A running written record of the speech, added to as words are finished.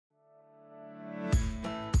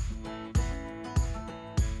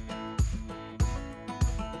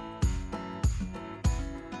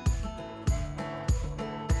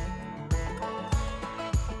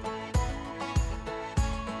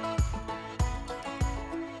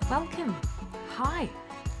Welcome. Hi,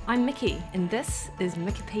 I'm Mickey, and this is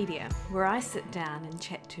Wikipedia, where I sit down and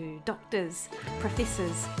chat to doctors,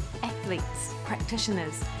 professors, athletes,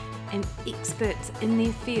 practitioners, and experts in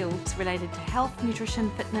their fields related to health,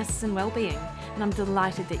 nutrition, fitness, and well-being. And I'm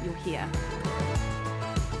delighted that you're here.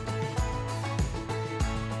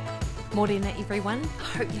 Morena, everyone.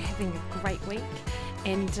 Hope you're having a great week.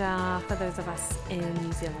 And for those of us in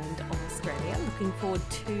New Zealand or Australia, looking forward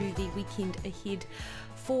to the weekend ahead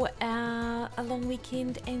for a long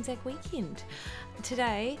weekend, Anzac weekend.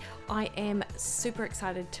 Today, I am super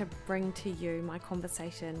excited to bring to you my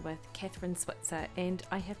conversation with Kathrine Switzer, and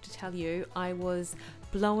I have to tell you, I was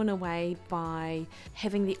blown away by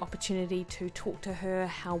having the opportunity to talk to her,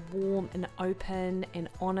 how warm and open and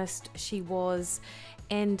honest she was.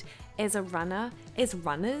 And as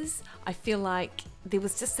runners, I feel like there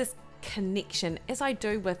was just this connection, as I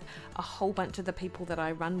do with a whole bunch of the people that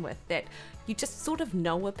I run with, that you just sort of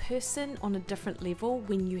know a person on a different level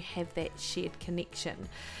when you have that shared connection.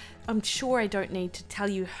 I'm sure I don't need to tell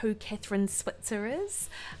you who Kathrine Switzer is,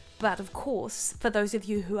 but of course, for those of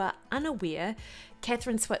you who are unaware,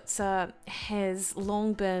 Kathrine Switzer has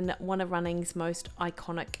long been one of running's most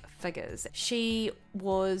iconic figures. She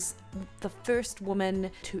was the first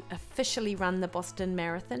woman to officially run the Boston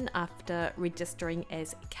Marathon after registering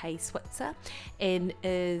as Kay Switzer, and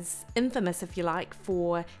is infamous, if you like,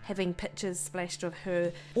 for having pictures splashed of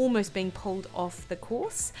her almost being pulled off the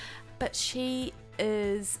course. But she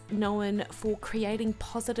is known for creating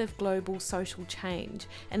positive global social change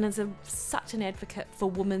and is such an advocate for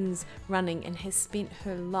women's running and has spent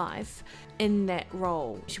her life in that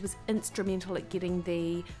role. She was instrumental at getting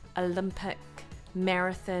the Olympic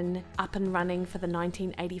marathon up and running for the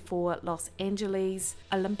 1984 Los Angeles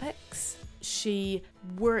Olympics. She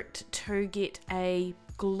worked to get a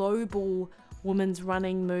global women's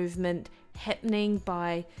running movement happening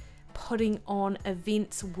by putting on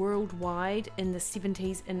events worldwide in the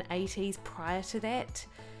 70s and 80s prior to that.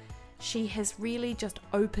 She has really just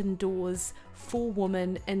opened doors for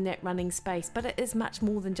women in that running space, but it is much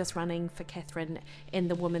more than just running for Kathrine and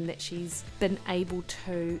the women that she's been able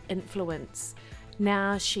to influence.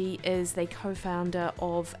 Now she is the co-founder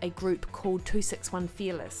of a group called 261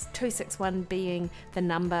 Fearless, 261 being the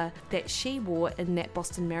number that she wore in that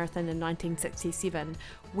Boston Marathon in 1967,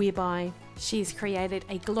 whereby she's created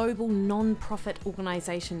a global non-profit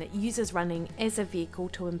organisation that uses running as a vehicle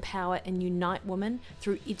to empower and unite women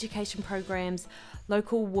through education programs,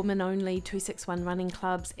 local women-only 261 running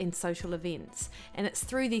clubs and social events. And it's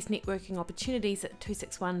through these networking opportunities that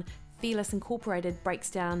 261 Fearless Incorporated breaks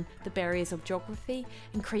down the barriers of geography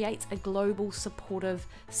and creates a global supportive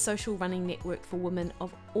social running network for women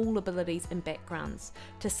of all abilities and backgrounds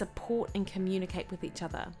to support and communicate with each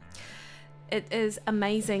other. It is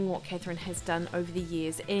amazing what Kathrine has done over the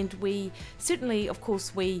years, and we certainly, of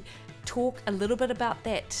course, we talk a little bit about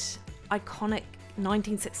that iconic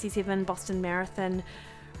 1967 Boston Marathon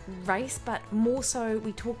race, but more so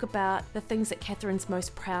we talk about the things that Kathrine's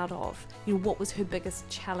most proud of. You know, what was her biggest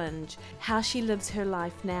challenge, how she lives her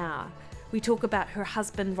life now. We talk about her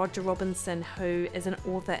husband Roger Robinson, who is an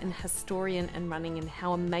author and historian in running, and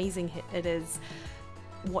how amazing it is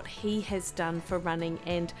what he has done for running,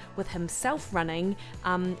 and with himself running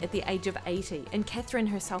at the age of 80, and Kathrine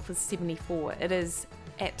herself is 74. It is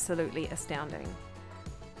absolutely astounding.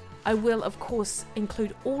 I will, of course,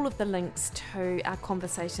 include all of the links to our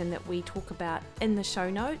conversation that we talk about in the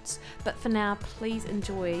show notes, but for now, please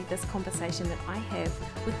enjoy this conversation that I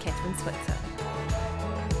have with Kathrine Switzer.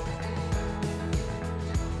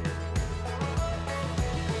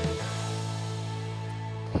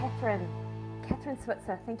 Kathrine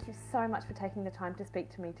Switzer, thank you so much for taking the time to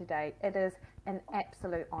speak to me today. It is an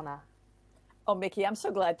absolute honour. Oh, Mickey, I'm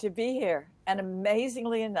so glad to be here. And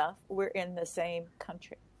amazingly enough, we're in the same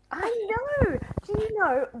country. I know. Do you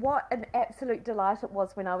know what an absolute delight it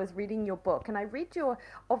was when I was reading your book? And I read your,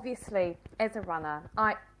 obviously, as a runner,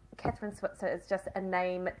 Kathrine Switzer is just a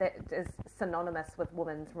name that is synonymous with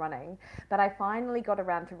women's running. But I finally got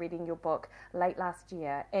around to reading your book late last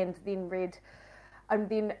year, and then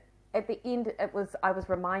at the end, I was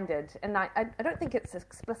reminded, and I don't think it's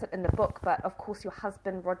explicit in the book, but of course your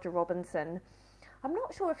husband, Roger Robinson, I'm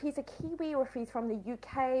not sure if he's a Kiwi or if he's from the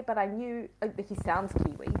UK, but I knew he sounds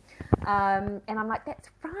Kiwi. And I'm like, that's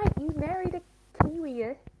right, you married a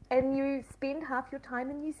Kiwi and you spend half your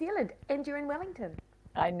time in New Zealand and you're in Wellington.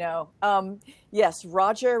 I know. Yes,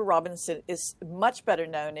 Roger Robinson is much better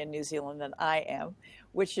known in New Zealand than I am,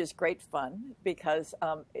 which is great fun because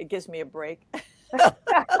it gives me a break.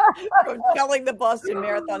 from telling the Boston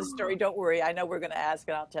Marathon story. Don't worry, I know we're going to ask,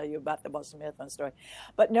 and I'll tell you about the Boston Marathon story.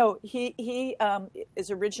 But no, he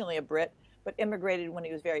is originally a Brit, but immigrated when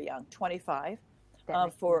he was very young, 25,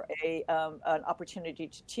 for an opportunity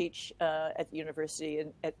to teach at the university,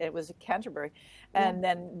 and it was at Canterbury, and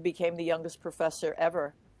then became the youngest professor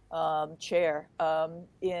ever, chair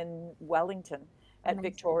in Wellington at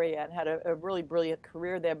Victoria, and had a really brilliant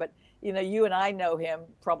career there. But you and I know him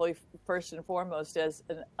probably first and foremost as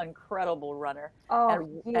an incredible runner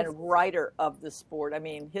and writer of the sport. I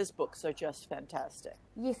mean, his books are just fantastic.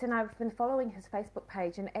 Yes, and I've been following his Facebook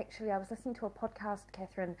page, and actually I was listening to a podcast,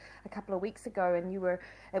 Catherine, a couple of weeks ago, and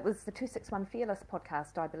it was the 261 Fearless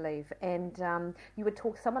podcast, I believe, and you would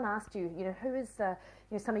talk, someone asked you, who is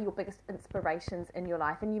some of your biggest inspirations in your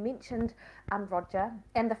life, and you mentioned Roger,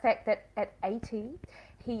 and the fact that at 80,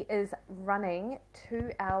 he is running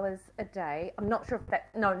 2 hours a day. I'm not sure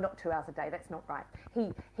if not 2 hours a day, that's not right.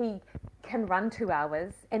 He can run 2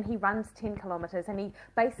 hours, and he runs 10 kilometers, and he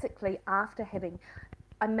basically, after having,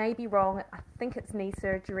 I may be wrong, I think it's knee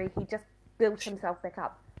surgery, he just built himself back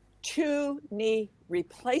up. 2 knee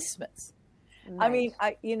replacements. Nice. I mean,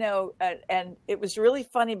 and it was really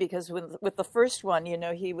funny because with the first one,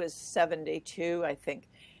 he was 72, I think.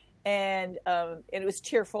 And it was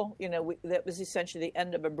tearful, that was essentially the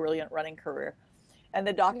end of a brilliant running career. And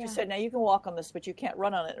the doctor said, now you can walk on this, but you can't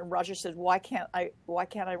run on it. And Roger said, why can't I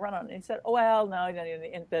run on it? And he said, oh, well, no.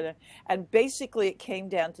 And basically it came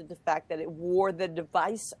down to the fact that it wore the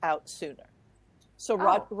device out sooner. So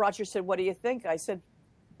Roger said, what do you think? I said,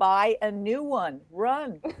 buy a new one,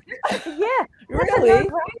 run. Yeah. Really?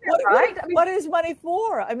 What is money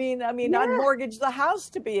for? I mean, I'd mortgage the house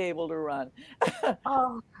to be able to run.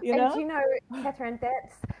 Catherine,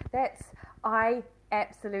 that's, I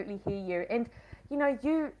absolutely hear you. And,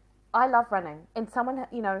 I love running, and someone,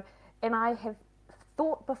 and I have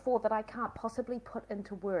thought before that I can't possibly put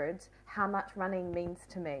into words how much running means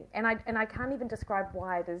to me. And I can't even describe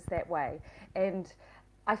why it is that way. And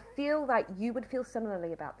I feel like you would feel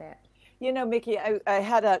similarly about that. Mickey, I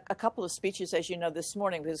had a couple of speeches, as you know, this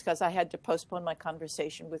morning because I had to postpone my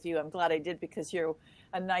conversation with you. I'm glad I did, because you're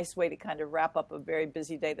a nice way to kind of wrap up a very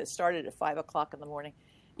busy day that started at 5 o'clock in the morning.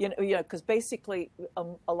 Because basically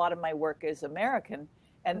a lot of my work is American,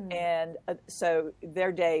 and so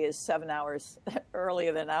their day is 7 hours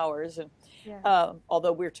earlier than ours, and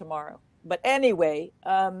although we're tomorrow. But anyway,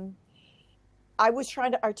 I was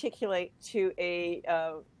trying to articulate to a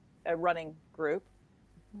running group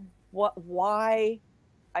why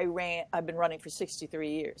I've been running for 63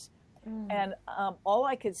 years. And all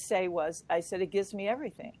I could say was, I said, it gives me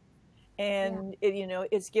everything. And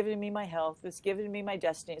it's given me my health, it's given me my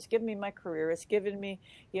destiny, it's given me my career, it's given me,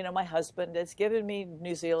 my husband, it's given me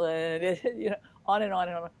New Zealand, on and on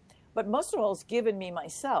and on. But most of all, it's given me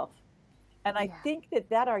myself. And I think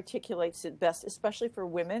that articulates it best, especially for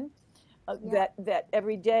women, that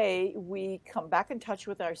every day we come back in touch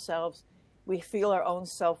with ourselves, we feel our own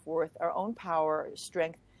self-worth, our own power,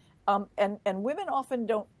 strength. And women often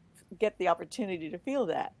don't get the opportunity to feel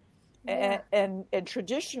that. And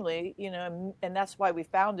traditionally, and that's why we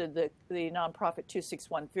founded the nonprofit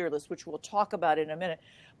 261 Fearless, which we'll talk about in a minute.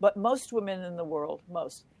 But most women in the world,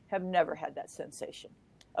 have never had that sensation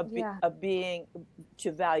of being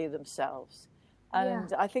to value themselves.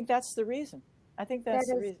 And I think that's the reason.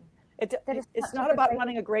 The reason. It's not about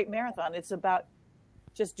running a great marathon. It's about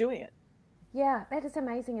just doing it. Yeah, that is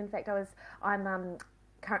amazing. In fact, I'm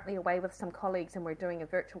currently away with some colleagues, and we're doing a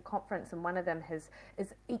virtual conference, and one of them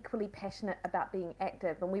is equally passionate about being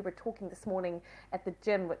active. And we were talking this morning at the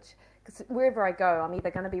gym, because wherever I go, I'm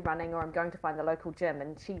either going to be running or I'm going to find the local gym,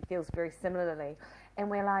 and she feels very similarly. And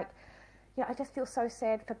we're like, I just feel so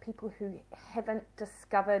sad for people who haven't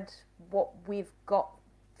discovered what we've got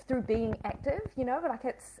through being active, like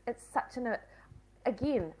it's such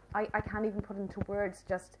again, I can't even put into words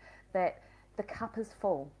just that the cup is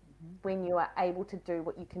full when you are able to do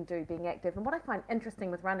what you can do being active. And what I find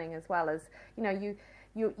interesting with running as well is,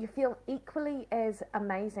 you feel equally as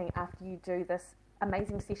amazing after you do this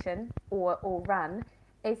amazing session or run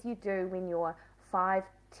as you do when you're 5,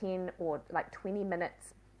 10 or like 20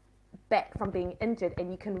 minutes back from being injured,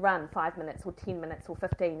 and you can run 5 minutes or 10 minutes or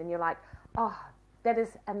 15, and you're like, oh, that is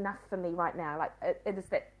enough for me right now. Like it is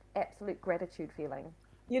that absolute gratitude feeling.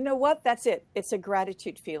 You know what? That's it. It's a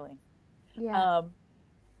gratitude feeling. Yeah.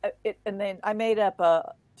 And then I made up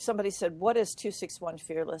somebody said, what is 261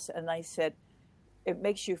 Fearless? And I said, it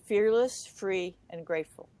makes you fearless, free, and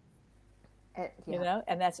grateful.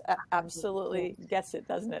 And that's absolutely gets it,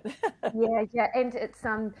 doesn't it? Yeah. And it's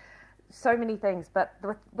so many things, but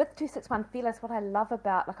with 261 Fearless, what I love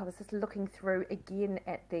about, like I was just looking through again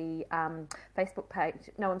at the Facebook page,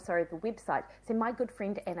 no, I'm sorry, the website. So my good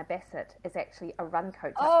friend Anna Bassett is actually a run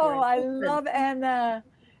coach. Oh, I love Anna.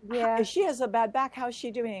 Yeah. She has a bad back. How's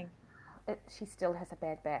she doing? She still has a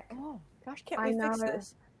bad back. Oh, gosh, can't we fix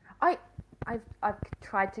this? I've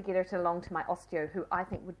tried to get her to along to my osteo, who I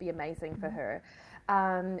think would be amazing for her,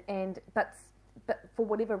 but for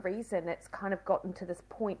whatever reason, it's kind of gotten to this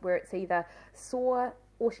point where it's either sore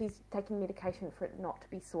or she's taking medication for it not to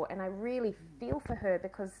be sore. And I really feel for her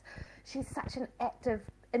because she's such an active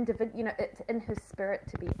individual. You know, it's in her spirit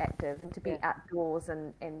to be active and to be outdoors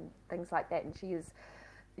and things like that. And she's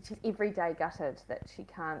every day gutted that she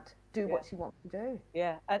can't do what she wants to do.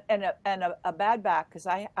 Yeah, and a bad back, because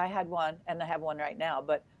I had one, and I have one right now,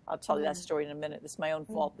 but I'll tell you that story in a minute. It's my own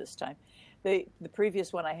fault this time. The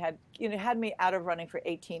previous one I had, had me out of running for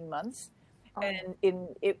 18 months, and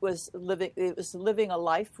it was living a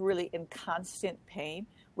life really in constant pain,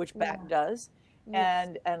 which back does,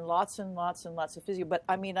 and lots and lots and lots of physio. But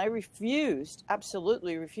I mean, I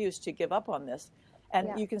absolutely refused to give up on this, and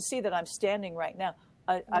you can see that I'm standing right now.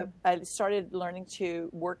 I started learning to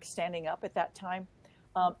work standing up at that time,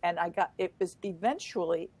 and it was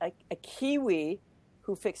eventually a Kiwi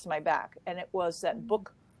who fixed my back, and it was that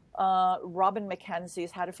book, Robin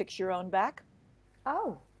McKenzie's How to Fix Your Own Back.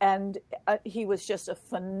 Oh. And he was just a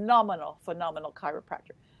phenomenal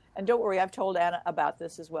chiropractor. And don't worry, I've told Anna about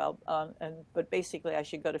this as well. But basically, I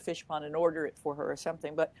should go to Fishpond and order it for her or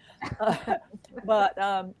something. But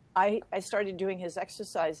I started doing his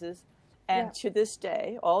exercises. And to this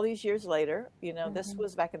day, all these years later, this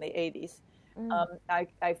was back in the 80s,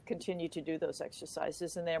 I've continued to do those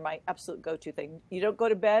exercises, and they're my absolute go-to thing. You don't go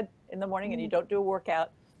to bed in the morning and you don't do a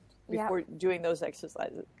workout before doing those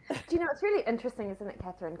exercises. Do you know, it's really interesting, isn't it,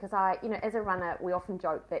 Catherine? Because as a runner, we often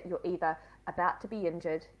joke that you're either about to be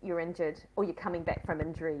injured, you're injured, or you're coming back from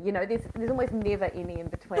injury. There's almost never any in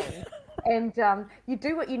between. And you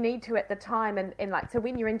do what you need to at the time, and so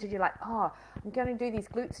when you're injured, you're like, oh, I'm going to do these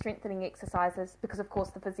glute strengthening exercises, because of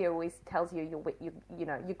course the physio always tells you your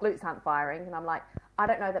glutes aren't firing, and I'm like, I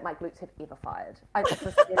don't know that my glutes have ever fired. It's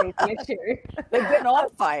just really the issue. They've been on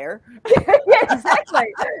fire. Yeah,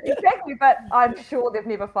 exactly, but I'm sure they've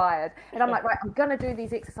never fired. And I'm like, right, I'm going to do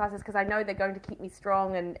these exercises because I know they're going to keep me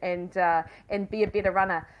strong and be a better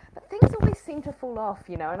runner. But things always seem to fall off,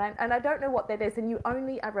 and I don't know what that is. And you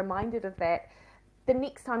only are reminded of that the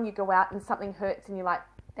next time you go out and something hurts and you're like,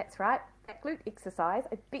 that's right, that glute exercise,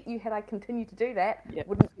 I bet you had I continued to do that,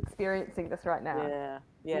 wouldn't be experiencing this right now.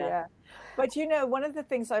 Yeah. But one of the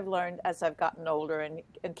things I've learned as I've gotten older, and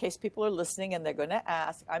in case people are listening and they're going to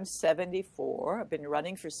ask, I'm 74, I've been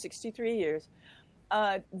running for 63 years,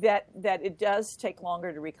 that it does take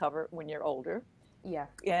longer to recover when you're older. Yeah.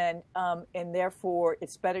 And therefore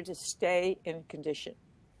it's better to stay in condition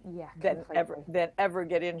than ever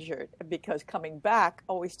get injured, because coming back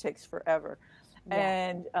always takes forever.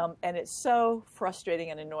 Yeah. And it's so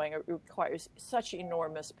frustrating and annoying. It requires such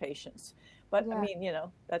enormous patience. But I mean,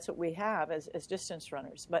 that's what we have as distance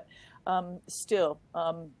runners. But still.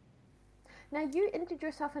 Now, you injured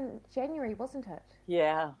yourself in January, wasn't it?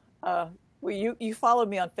 Yeah. Well, you follow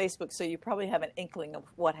me on Facebook, so you probably have an inkling of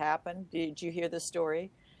what happened. Did you hear the story?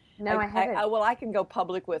 No, I haven't. I can go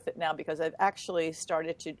public with it now, because I've actually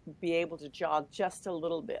started to be able to jog just a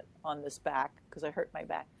little bit on this back, because I hurt my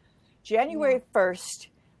back. January 1st,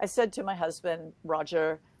 I said to my husband,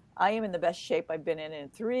 Roger, I am in the best shape I've been in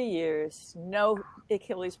 3 years. No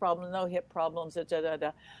Achilles problems, no hip problems,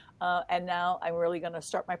 and now I'm really going to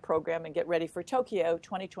start my program and get ready for Tokyo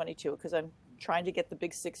 2022, because I'm trying to get the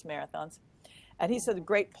big 6 marathons. And he said,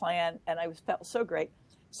 great plan, and I felt so great.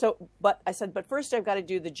 But I said, but first I've got to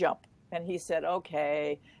do the jump. And he said,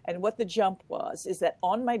 okay. And what the jump is that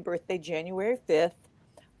on my birthday, January 5th,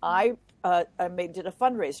 I did a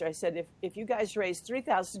fundraiser. I said, if you guys raise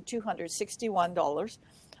 $3,261,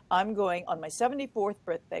 I'm going on my 74th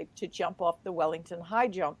birthday to jump off the Wellington high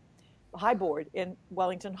board in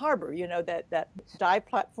Wellington Harbor, that dive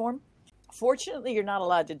platform. Fortunately, you're not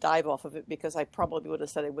allowed to dive off of it, because I probably would have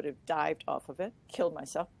said I would have dived off of it, killed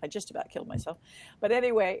myself. I just about killed myself. But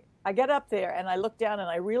anyway, I get up there and I look down and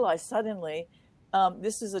I realize suddenly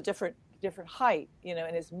this is a different height,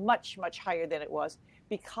 and it's much, much higher than it was,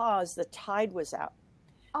 because the tide was out.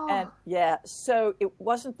 Oh. And so it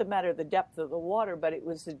wasn't the matter of the depth of the water, but it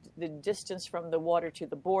was the distance from the water to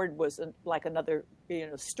the board was like another,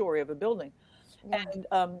 story of a building. Yeah.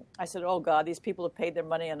 And I said, oh God, these people have paid their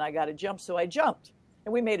money and I got to jump. So I jumped,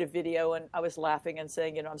 and we made a video, and I was laughing and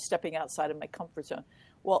saying, I'm stepping outside of my comfort zone.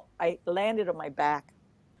 Well, I landed on my back,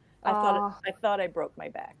 I thought I broke my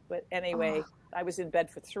back, but anyway, I was in bed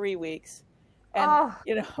for 3 weeks, and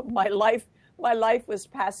my life was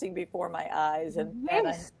passing before my eyes,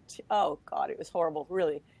 Yes. oh God, it was horrible.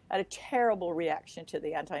 Really, I had a terrible reaction to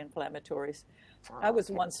the anti-inflammatories. I was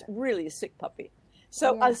once really a sick puppy,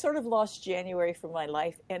 so I sort of lost January from my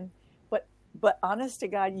life, but honest to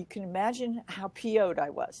God, you can imagine how PO'd I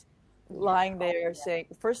was. Lying there saying,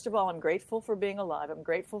 first of all, I'm grateful for being alive. I'm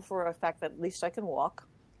grateful for the fact that at least I can walk.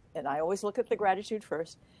 And I always look at the gratitude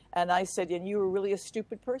first. And I said, and you were really a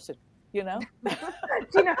stupid person, Do you know,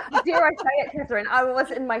 dare I say it, Catherine? I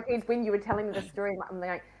was in my head when you were telling me the story. I'm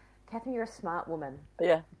like, Catherine, you're a smart woman.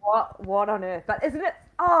 Yeah. What on earth? But isn't it?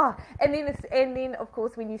 And then of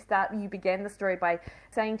course when you began the story by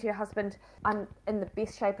saying to your husband, "I'm in the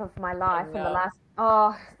best shape of my life." In the last,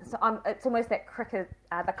 it's almost that cricket,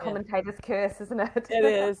 the commentator's curse, isn't it? It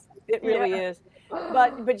is. It really is.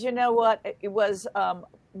 But you know what? It was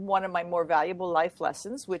one of my more valuable life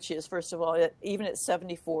lessons, which is, first of all, even at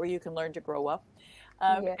 74, you can learn to grow up.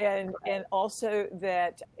 And also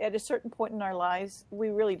that at a certain point in our lives, we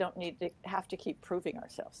really don't need to have to keep proving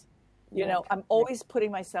ourselves. I'm always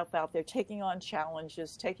putting myself out there, taking on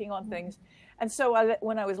challenges, taking on things. And so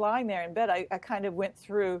when I was lying there in bed, I kind of went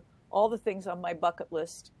through all the things on my bucket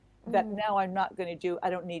list that now I'm not going to do, I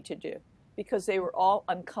don't need to do, because they were all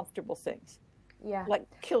uncomfortable things. Yeah. Like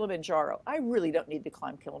Kilimanjaro. I really don't need to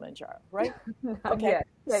climb Kilimanjaro, right? Okay.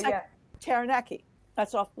 Taranaki.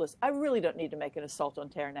 That's off the list. I really don't need to make an assault on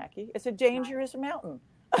Taranaki. It's a dangerous mountain.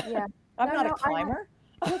 Yeah. I'm not a climber.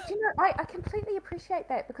 I completely appreciate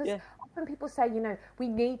that, because often people say, we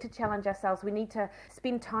need to challenge ourselves. We need to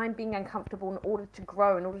spend time being uncomfortable in order to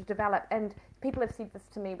grow, in order to develop. And people have said this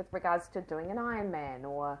to me with regards to doing an Ironman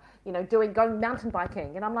or, going mountain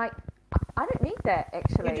biking. And I'm like, I don't need that,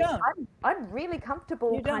 actually. You don't. I'm really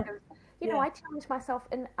comfortable. You don't. I challenge myself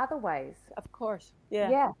in other ways. Of course. Yeah.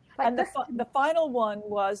 Yeah. Like and the final one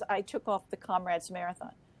was I took off the Comrades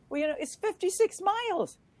Marathon. Well, it's 56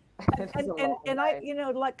 miles. And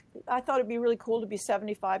I thought it'd be really cool to be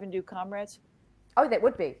 75 and do Comrades. Oh, that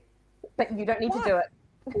would be. But you don't need to do it.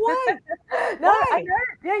 Why? No, Why? I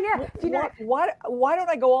know. Yeah. Why don't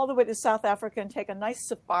I go all the way to South Africa and take a nice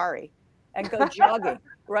safari and go jogging,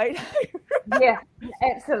 right? Yeah,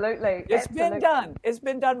 absolutely. It's been done. It's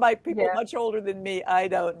been done by people much older than me. I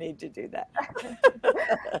don't need to do that.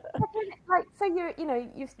 So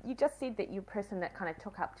you just said that you're a person that kind of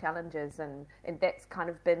took up challenges and that's kind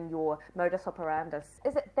of been your modus operandus.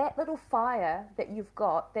 Is it that little fire that you've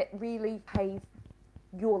got that really paved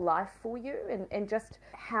your life for you, and just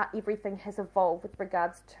how everything has evolved with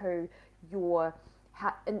regards to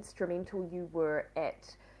how instrumental you were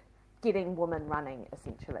at getting women running,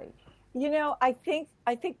 essentially? I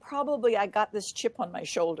think probably I got this chip on my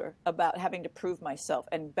shoulder about having to prove myself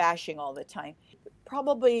and bashing all the time.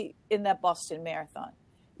 Probably in that Boston Marathon,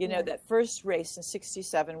 that first race in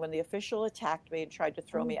 '67 when the official attacked me and tried to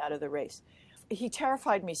throw me out of the race. He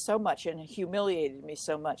terrified me so much and humiliated me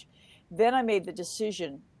so much. Then I made the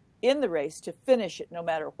decision in the race to finish it no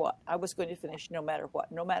matter what. I was going to finish no matter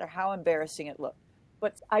what, no matter how embarrassing it looked.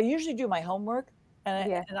 But I usually do my homework.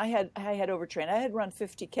 And I had overtrained. I had run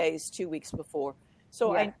 50 Ks 2 weeks before,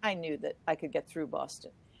 so I knew that I could get through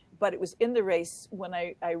Boston. But it was in the race when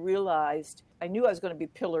I realized I knew I was going to be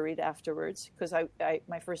pilloried afterwards, because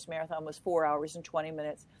my first marathon was 4 hours and 20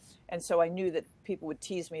 minutes, and so I knew that people would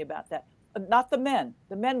tease me about that. Not the men.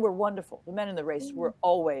 The men were wonderful. The men in the race were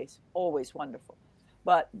always wonderful.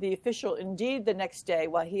 But the official, indeed, the next day,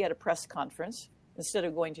 while he had a press conference, instead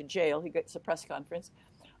of going to jail, he gets a press conference.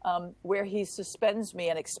 Where he suspends me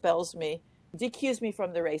and expels me, DQs me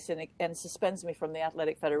from the race and suspends me from the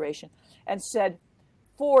Athletic Federation, and said,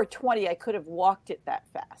 4:20, I could have walked it that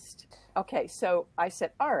fast. Okay, so I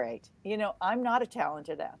said, all right, I'm not a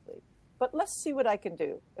talented athlete, but let's see what I can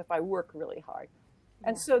do if I work really hard.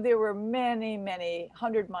 And so there were many, many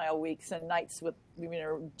 100-mile weeks and nights with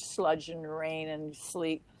sludge and rain and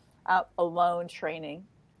sleet out alone training.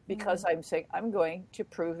 Because I'm saying I'm going to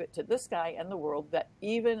prove it to this guy and the world that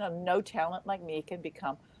even a no talent like me can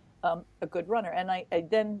become a good runner. And I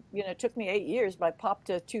then, it took me 8 years, but I popped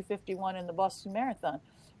to 2:51 in the Boston Marathon,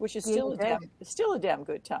 which is still a damn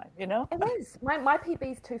good time, It is. My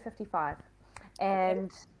PB is 2:55,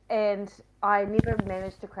 and I never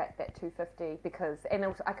managed to crack that 2:50 and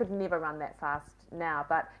also, I could never run that fast now.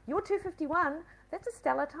 But your 2:51. That's a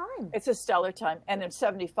stellar time. It's a stellar time. And in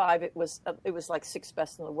 '75, it was like sixth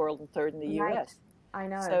best in the world and third in the U.S. I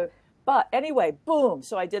know. So, but anyway, boom.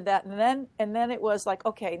 So I did that. And then it was like,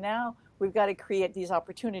 okay, now we've got to create these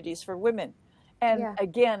opportunities for women. And Yeah.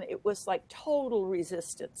 again, it was like total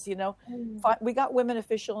resistance, We got women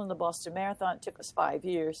official in the Boston Marathon. It took us 5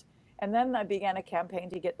 years. And then I began a campaign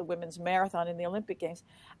to get the women's marathon in the Olympic Games.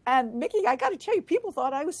 And Mickey, I got to tell you, people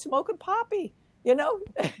thought I was smoking poppy, You got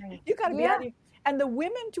to be out of here. And the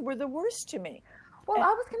women were the worst to me. Well, I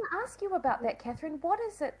was going to ask you about that, Catherine. What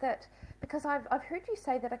is it that, because I've heard you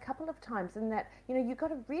say that a couple of times, and that, you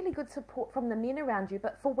got a really good support from the men around you,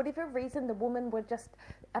 but for whatever reason, the women were just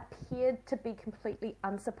appeared to be completely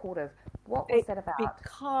unsupportive. What was that about?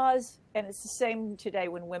 Because, and it's the same today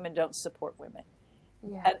when women don't support women.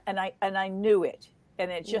 Yeah. And I knew it.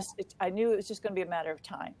 And I knew it was just going to be a matter of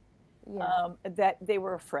time. Yeah. That they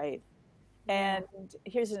were afraid. And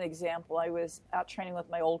here's an example. I was out training with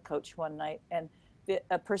my old coach one night, and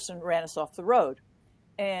a person ran us off the road,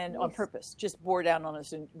 and on purpose, just bore down on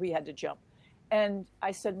us, and we had to jump. And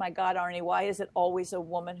I said, my God, Arnie, why is it always a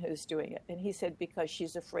woman who's doing it? And he said, because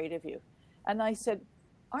she's afraid of you. And I said,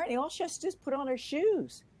 Arnie, all she has to do is put on her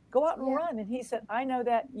shoes, go out and run. And he said, I know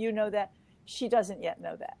that, you know that. She doesn't yet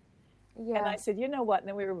know that. Yeah. And I said, you know what? And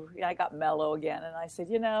then I got mellow again. And I said,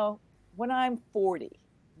 when I'm 40,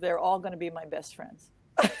 they're all going to be my best friends.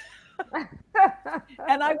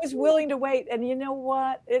 And I was willing to wait. And you know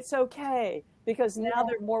what? It's okay. Because now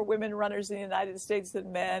there are more women runners in the United States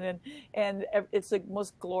than men. And it's the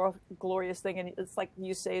most glorious thing. And it's like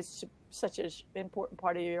you say, it's such an important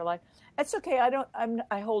part of your life. It's okay.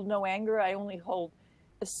 I hold no anger. I only hold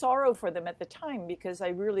a sorrow for them at the time, because I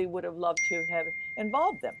really would have loved to have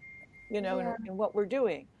involved them, in what we're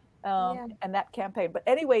doing. And that campaign. But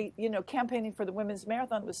anyway, campaigning for the women's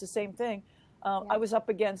marathon was the same thing. I was up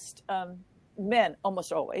against men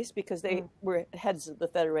almost always, because they were heads of the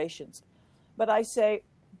federations. But I say,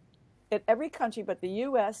 in every country but the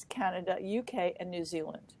US, Canada, UK, and New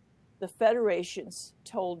Zealand, the federations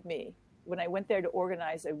told me when I went there to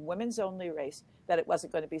organize a women's only race that it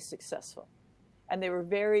wasn't going to be successable. And they were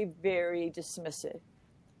very, very dismissive.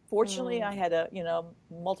 Fortunately, I had a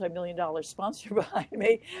multi-million-dollar sponsor behind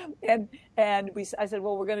me, and I said,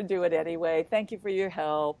 well, we're going to do it anyway. Thank you for your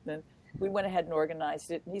help. And we went ahead and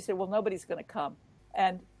organized it. And he said, well, nobody's going to come.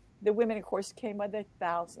 And the women, of course, came by the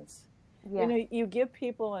thousands. Yeah. You give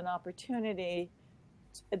people an opportunity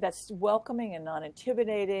that's welcoming and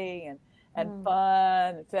non-intimidating and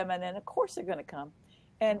fun and feminine. Of course, they're going to come.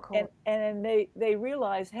 And they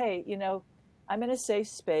realize, hey, I'm in a safe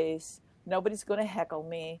space. Nobody's going to heckle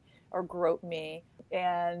me or grope me,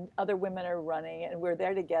 and other women are running, and we're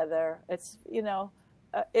there together. It's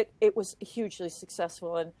it was hugely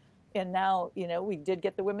successful, and now we did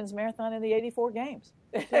get the women's marathon in the 84 games.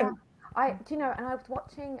 Yeah. And I was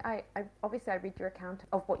watching. I obviously I read your account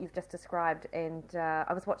of what you've just described, and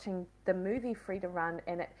I was watching the movie Free to Run,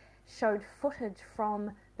 and it showed footage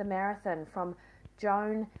from the marathon from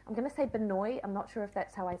Joan, I'm going to say Benoit. I'm not sure if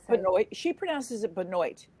that's how I say Benoit. It. She pronounces it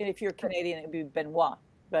Benoit. And if you're Canadian, it would be Benoit.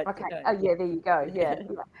 But, okay. Oh, yeah, there you go. Yeah.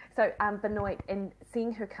 So Benoit, and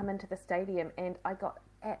seeing her come into the stadium, and I got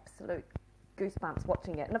absolute goosebumps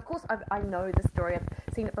watching it. And of course, I know the story.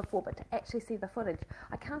 I've seen it before, but to actually see the footage,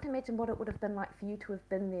 I can't imagine what it would have been like for you to have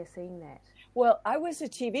been there seeing that. Well, I was a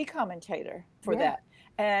TV commentator for that.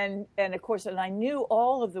 And of course, and I knew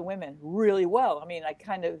all of the women really well. I mean, I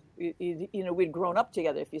kind of, we'd grown up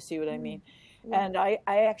together, if you see what I mean. Yeah. And I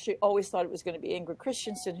actually always thought it was going to be Ingrid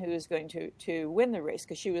Christensen who was going to win the race,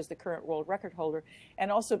 because she was the current world record holder.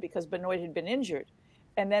 And also because Benoit had been injured.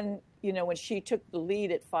 And then, when she took the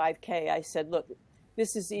lead at 5K, I said, look,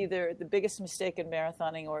 this is either the biggest mistake in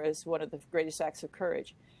marathoning or is one of the greatest acts of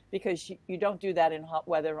courage, because you don't do that in hot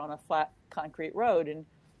weather on a flat concrete road. And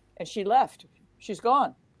she left. She's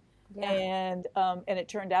gone. Yeah. And it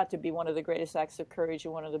turned out to be one of the greatest acts of courage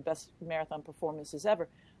and one of the best marathon performances ever.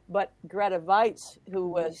 But Greta Weitz, who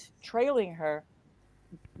was trailing her,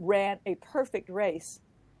 ran a perfect race.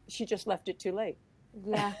 She just left it too late.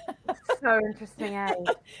 Yeah, so interesting, eh?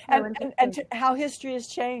 And how history has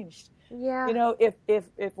changed. Yeah.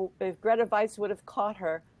 If Greta Weitz would have caught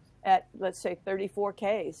her at, let's say, 34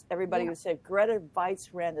 Ks, everybody would say Greta Weitz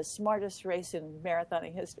ran the smartest race in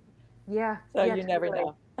marathoning history. Yeah. So you never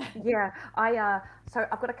know. Yeah. So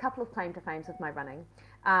I've got a couple of claim to fames with my running.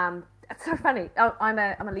 It's so funny. I'm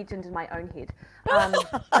a legend in my own head.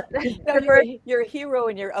 You're a hero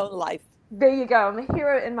in your own life. There you go. I'm a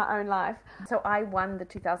hero in my own life. So I won the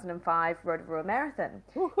 2005 Rotorua Marathon.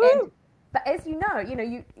 Woohoo! But as you know,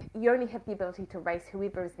 you only have the ability to race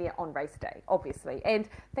whoever is there on race day, obviously. And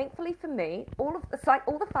thankfully for me, all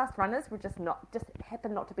the fast runners were just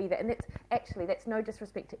happened not to be there. And that's no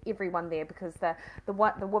disrespect to everyone there, because the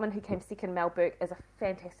woman who came second, Mel Burke, is a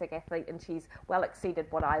fantastic athlete, and she's well exceeded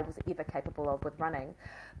what I was ever capable of with running.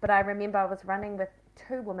 But I remember I was running with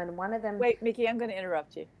two women. One of them. Wait, Mickey, I'm going to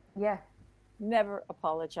interrupt you. Yeah. Never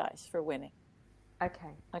apologize for winning.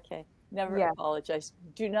 Okay. Never apologize.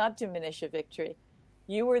 Do not diminish a victory.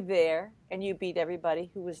 You were there and you beat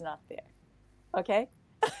everybody who was not there. Okay?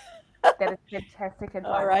 That is fantastic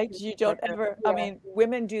advice. All right. You don't ever, I mean,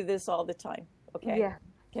 women do this all the time. Okay? Yeah.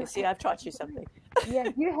 Okay, see, I've taught you something. Yeah,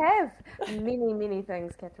 you have. Many, many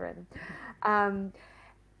things, Catherine.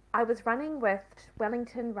 I was running with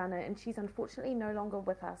Wellington runner, and she's unfortunately no longer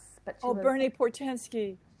with us. But Bernie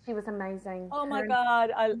Portensky. She was amazing. Oh my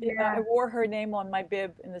God. I wore her name on my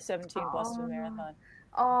bib in the 17 Boston Marathon.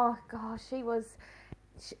 Oh gosh, she was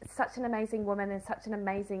such an amazing woman and such an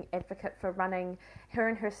amazing advocate for running, her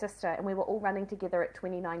and her sister, and we were all running together at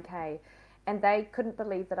 29K. And they couldn't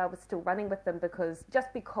believe that I was still running with them because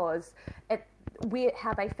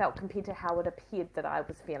how they felt compared to how it appeared that I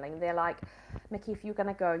was feeling. They're like, Mickey, if you're going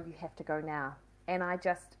to go, you have to go now. And I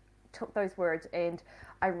just took those words and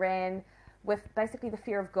I ran with basically the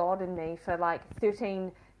fear of God in me for like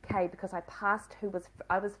 13K, because I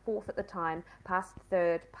was fourth at the time, passed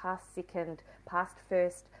third, passed second, passed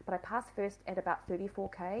first, but I passed first at about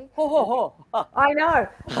 34K. I know.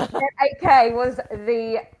 That 8K was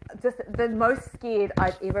the most scared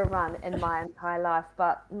I've ever run in my entire life,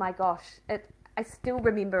 but my gosh, I still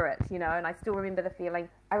remember it, and I still remember the feeling.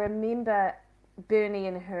 I remember Bernie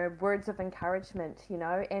and her words of encouragement,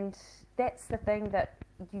 and that's the thing that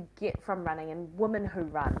you get from running, and women who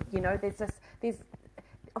run,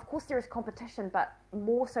 of course there is competition, but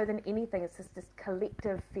more so than anything, it's just this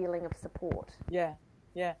collective feeling of support. Yeah.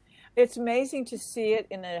 It's amazing to see it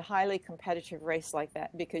in a highly competitive race like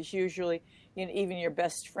that, because usually, even your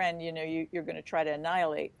best friend, you're going to try to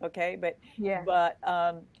annihilate. Okay. But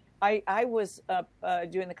I was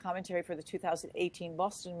doing the commentary for the 2018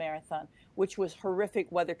 Boston Marathon, which was horrific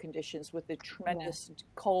weather conditions with the tremendous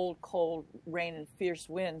cold rain and fierce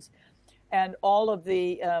winds. And all of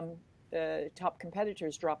the top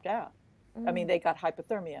competitors dropped out. I mean, they got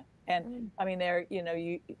hypothermia. And I mean,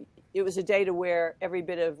 it was a day to wear every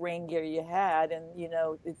bit of rain gear you had. And,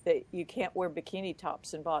 you can't wear bikini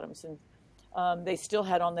tops and bottoms. And they still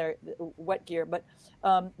had on their wet gear. But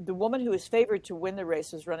the woman who was favored to win the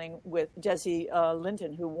race was running with Desi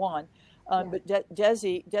Linton, who won. But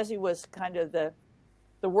Desi was kind of the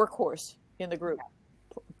workhorse in the group,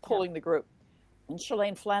 pulling the group. And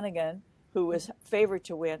Shalane Flanagan, who was favored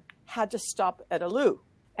to win, had to stop at a loo.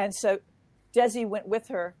 And so Desi went with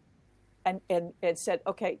her and said,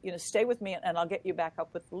 okay, stay with me and I'll get you back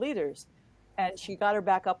up with the leaders. And she got her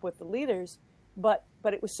back up with the leaders, but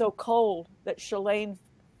it was so cold that Shalane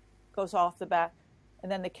goes off the back,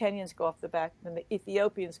 and then the Kenyans go off the back, and then the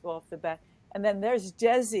Ethiopians go off the back. And then there's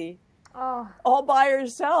Desi all by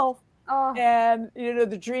herself. And,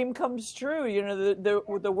 the dream comes true.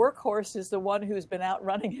 The workhorse is the one who's been out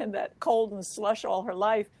running in that cold and slush all her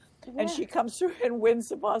life. Yeah. And she comes through and wins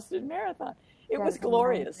the Boston Marathon. It was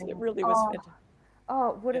glorious. Amazing. It really was fantastic.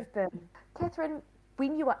 Oh, it would have been. Catherine,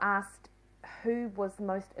 when you were asked who was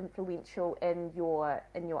most influential in your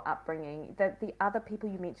upbringing, the other people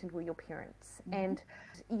you mentioned were your parents. Mm-hmm. And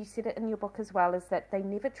you said it in your book as well, is that they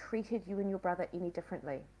never treated you and your brother any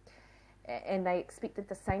differently. And they expected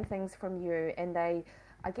the same things from you, and I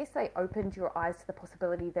guess they opened your eyes to the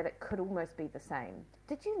possibility that it could almost be the same.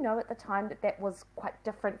 Did you know at the time that was quite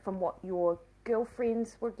different from what your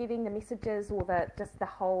girlfriends were getting, the messages, or just the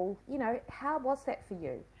whole, how was that for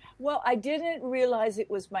you? Well, I didn't realize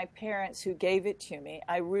it was my parents who gave it to me.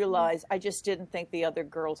 I realized I just didn't think the other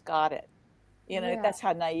girls got it. That's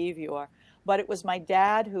how naive you are. But it was my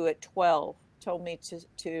dad who at 12 told me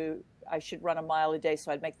I should run a mile a day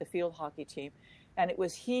so I'd make the field hockey team. And it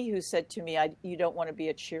was he who said to me, you don't want to be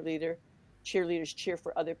a cheerleader. Cheerleaders cheer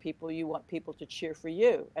for other people. You want people to cheer for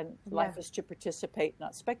you. And life is to participate,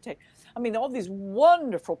 not spectate. I mean, all these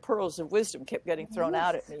wonderful pearls of wisdom kept getting thrown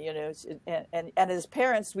out at me, and as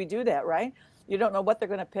parents, we do that, right? You don't know what they're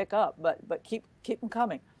going to pick up, but keep them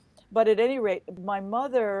coming. But at any rate, my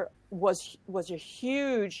mother was a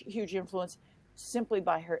huge, huge influence simply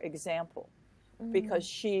by her example, because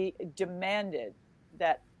she demanded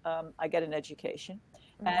that I get an education.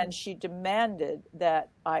 And she demanded that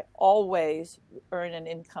I always earn an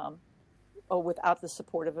income without the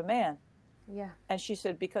support of a man. Yeah. And she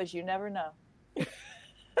said, because you never know.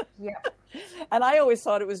 Yeah. And I always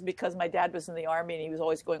thought it was because my dad was in the Army and he was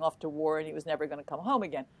always going off to war and he was never going to come home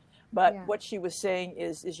again. But what she was saying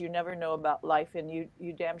is you never know about life, and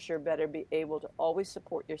you damn sure better be able to always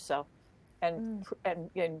support yourself and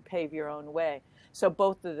pave your own way. So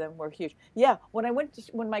both of them were huge. Yeah, when I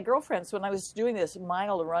was doing this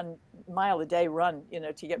mile a day run,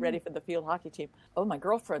 to get ready for the field hockey team, my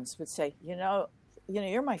girlfriends would say,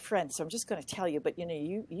 you're my friend, so I'm just going to tell you, but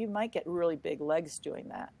you might get really big legs doing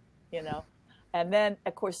that, And then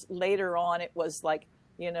of course later on it was like,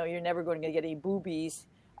 you're never going to get any boobies.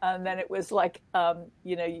 And then it was like,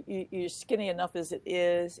 you're skinny enough as it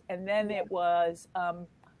is. And then it was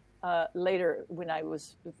later when I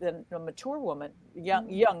was then a mature woman,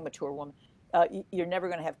 young mature woman, you're never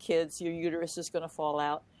going to have kids. Your uterus is going to fall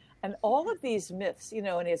out. And all of these myths,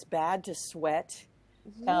 and it's bad to sweat.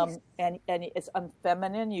 Yes. And it's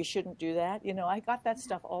unfeminine. You shouldn't do that. I got that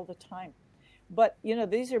stuff all the time. But,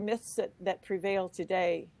 these are myths that prevail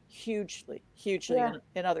today hugely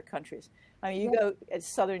in other countries. I mean, you go to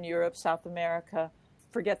Southern Europe, South America,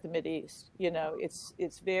 forget the Mideast.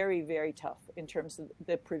 It's very, very tough in terms of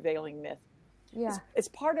the prevailing myth. Yeah. It's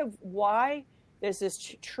part of why there's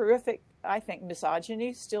this terrific, I think,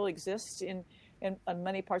 misogyny still exists in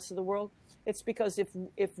many parts of the world. It's because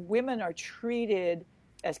if women are treated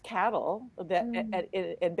as cattle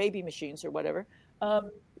and baby machines or whatever,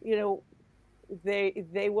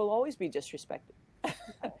 they will always be disrespected.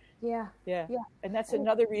 Yeah. And that's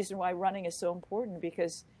another reason why running is so important,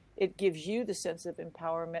 because it gives you the sense of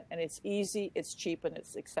empowerment, and it's easy, it's cheap, and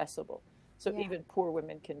it's accessible. So even poor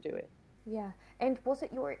women can do it. Yeah. And was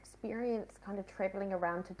it your experience kind of traveling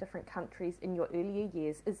around to different countries in your earlier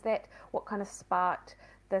years? Is that what kind of sparked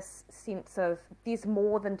this sense of there's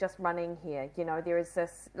more than just running here? There is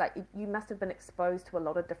this, like, you must have been exposed to a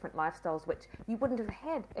lot of different lifestyles, which you wouldn't have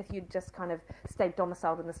had if you'd just kind of stayed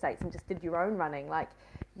domiciled in the States and just did your own running.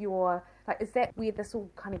 Is that where this all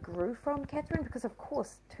kind of grew from, Catherine? Because of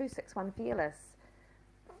course 261 Fearless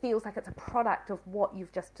feels like it's a product of what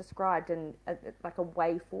you've just described and like a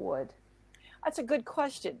way forward. That's a good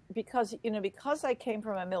question, because I came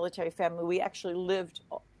from a military family, we actually lived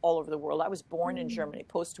all over the world. I was born in Germany,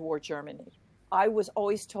 post-war Germany. I was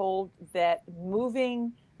always told that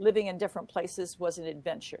living in different places was an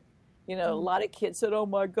adventure. A lot of kids said, "Oh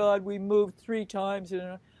my God, we moved 3 times."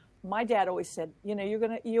 My dad always said,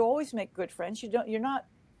 you always make good friends. You're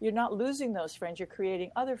not losing those friends. You're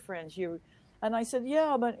creating other friends. And I said,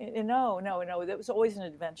 yeah, but no, that was always an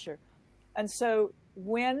adventure. And so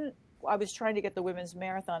when I was trying to get the women's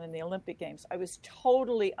marathon in the Olympic Games, I was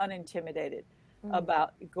totally unintimidated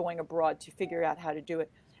about going abroad to figure out how to do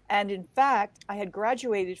it. And in fact, I had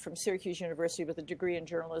graduated from Syracuse University with a degree in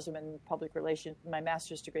journalism and public relations, my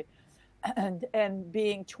master's degree. And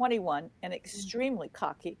being 21 and extremely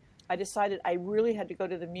cocky, I decided I really had to go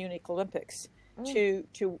to the Munich Olympics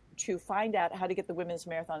to find out how to get the women's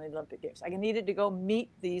marathon in the Olympic Games. I needed to go meet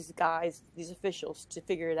these guys, these officials, to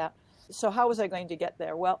figure it out. So how was I going to get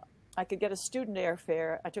there? Well, I could get a student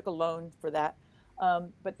airfare. I took a loan for that.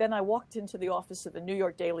 But then I walked into the office of the New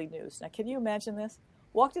York Daily News. Now, can you imagine this?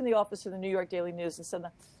 Walked in the office of the New York Daily News and said,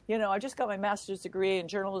 I just got my master's degree in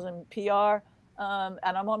journalism and PR,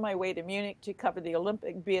 and I'm on my way to Munich to cover the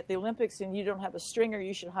Olympics, and you don't have a stringer,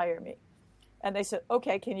 you should hire me. And they said,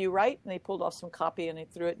 okay, can you write? And they pulled off some copy and they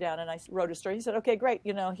threw it down, and I wrote a story. He said, okay, great.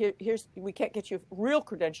 Here's we can't get you real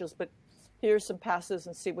credentials, but here's some passes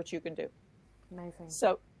and see what you can do. Amazing.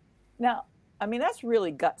 So now, that's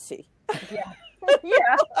really gutsy. Yeah.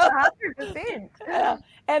 Yeah, 100%. Yeah.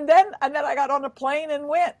 And then I got on a plane and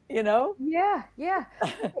went, Yeah. You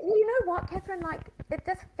know what, Catherine, it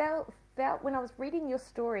just felt when I was reading your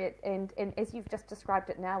story and as you've just described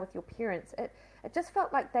it now with your parents, it just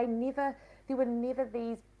felt like there were never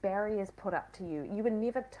these barriers put up to you. You were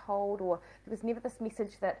never told, or there was never this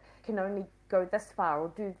message that can only go this far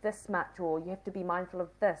or do this much, or you have to be mindful of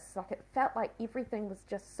this. It felt like everything was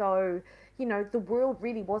just so, the world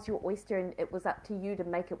really was your oyster and it was up to you to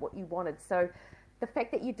make it what you wanted. So the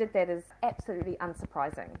fact that you did that is absolutely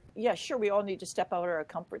unsurprising. Yeah, sure, we all need to step out of our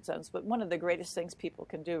comfort zones, but one of the greatest things people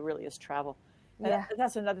can do really is travel. And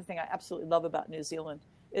that's another thing I absolutely love about New Zealand,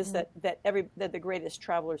 is that they're the greatest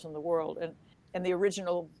travelers in the world, and the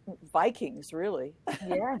original Vikings, really.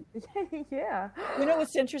 Yeah. Yeah.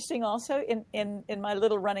 What's interesting also, in my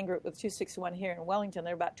little running group with 261 here in Wellington,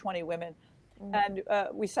 there are about 20 women. And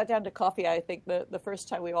we sat down to coffee, I think, the first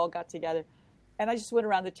time we all got together. And I just went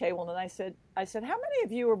around the table and I said, how many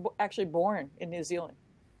of you were actually born in New Zealand?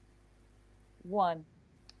 One.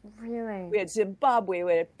 Really? We had Zimbabwe,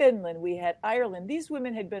 we had Finland, we had Ireland. These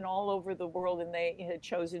women had been all over the world, and they had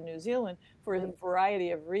chosen New Zealand for a variety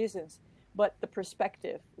of reasons. but the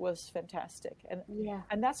perspective was fantastic.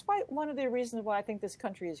 And that's why one of the reasons why I think this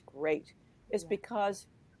country is great is because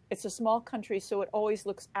it's a small country, so it always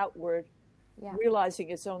looks outward, realizing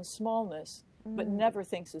its own smallness, but never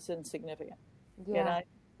thinks it's insignificant.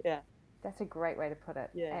 That's a great way to put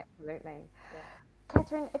it. Absolutely.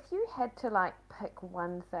 Catherine, if you had to like pick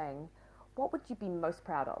one thing, what would you be most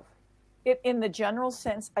proud of? In the general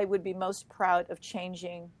sense, I would be most proud of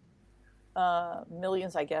changing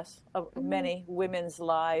millions, I guess, of many women's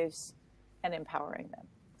lives and empowering them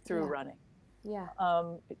through running.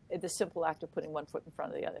 The simple act of putting one foot in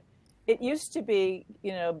front of the other. It used to be,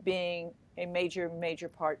 being a major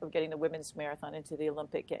part of getting the women's marathon into the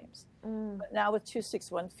Olympic Games. But now with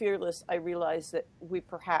 261 Fearless, I realize that we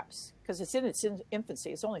perhaps, because it's in its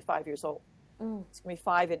infancy, it's only 5 years old. It's going to be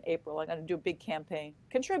 5 in April. I'm going to do a big campaign.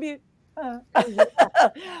 Contribute. We're going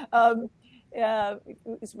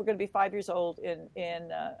to be 5 years old in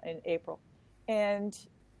April, and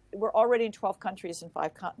we're already in 12 countries and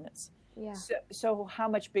 5 continents. So how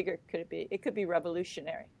much bigger could it be? It could be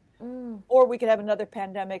revolutionary, or we could have another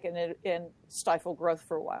pandemic and stifle growth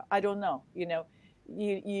for a while. I don't know. You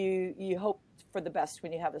hope for the best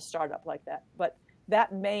when you have a startup like that, but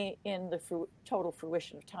that may, in the total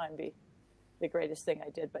fruition of time, be the greatest thing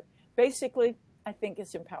I did. But basically, I think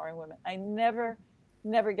it's empowering women. I never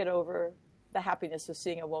get over the happiness of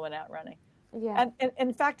seeing a woman out running. And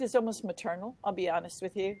in fact, it's almost maternal, I'll be honest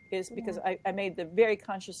with you, is because I made the very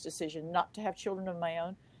conscious decision not to have children of my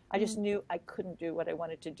own. I just knew I couldn't do what I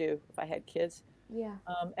wanted to do if I had kids.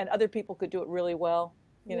 And other people could do it really well.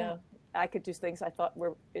 You know, I could do things I thought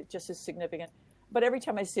were just as significant. But every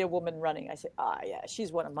time I see a woman running, I say,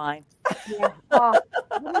 she's one of mine. Oh,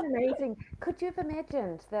 what amazing. Could you have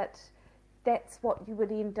imagined that that's what you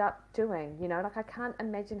would end up doing? Like I can't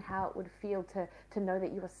imagine how it would feel to know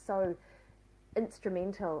that you were so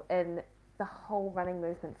instrumental in the whole running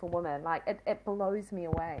movement for women. Like it blows me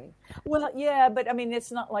away. Well, yeah, but I mean,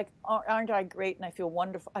 it's not like, aren't I great and I feel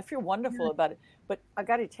wonderful. I feel wonderful about it. But I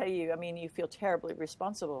got to tell you, I mean, you feel terribly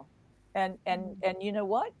responsible. And you know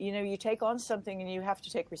what? You take on something and you have to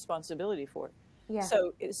take responsibility for it.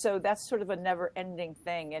 So that's sort of a never ending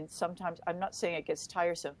thing. And sometimes, I'm not saying it gets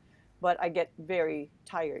tiresome, but I get very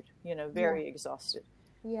tired, very exhausted.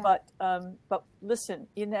 But listen,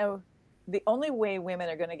 the only way women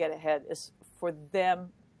are going to get ahead is for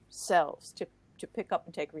themselves to pick up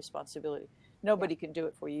and take responsibility. Nobody can do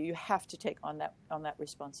it for you. You have to take on that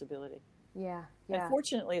responsibility. And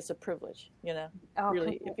fortunately, it's a privilege, really.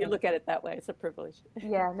 Completely. If you look at it that way, it's a privilege.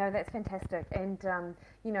 No, that's fantastic. And,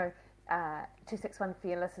 261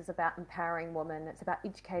 Fearless is about empowering women. It's about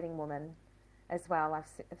educating women as well. I've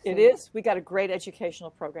seen it is. We got a great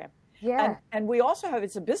educational program. Yeah. And we also have,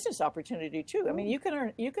 it's a business opportunity too. I mean, you can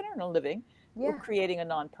earn a living creating a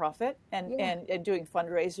nonprofit and doing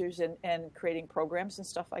fundraisers and creating programs and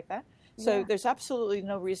stuff like that. So there's absolutely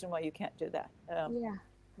no reason why you can't do that.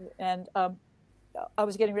 And I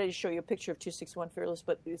was getting ready to show you a picture of 261 Fearless,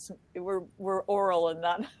 but we're oral and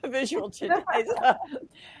not visual today. So.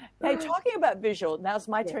 Hey, talking about visual, now it's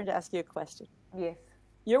my turn to ask you a question. Yes.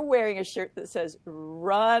 You're wearing a shirt that says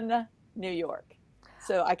 "Run New York,"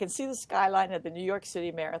 so I can see the skyline of the New York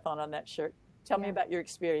City Marathon on that shirt. Tell me about your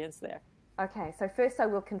experience there. Okay, so first I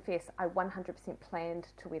will confess I 100% planned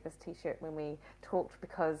to wear this T-shirt when we talked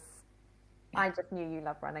because I just knew you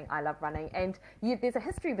love running. I love running. And there's a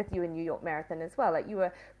history with you in New York Marathon as well. Like you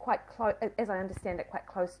were quite close, as I understand it, quite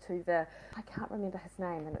close to I can't remember his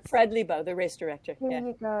name. And it's Fred Lebow, the race director. There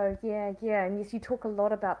you go. Yeah. And yes, you talk a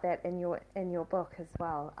lot about that in your book as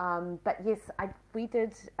well. But yes, we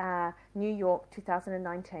did New York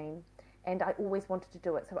 2019. And I always wanted to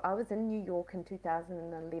do it. So I was in New York in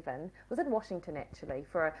 2011. I was in Washington, actually,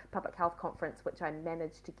 for a public health conference, which I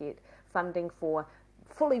managed to get funding for.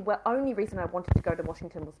 Only reason I wanted to go to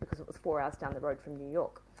Washington was because it was 4 hours down the road from New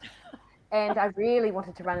York. And I really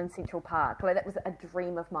wanted to run in Central Park. Like, that was a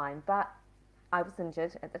dream of mine. But I was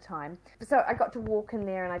injured at the time. So I got to walk in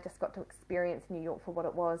there and I just got to experience New York for what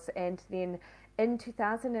it was. And then at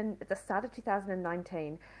the start of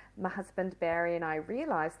 2019, my husband Barry and I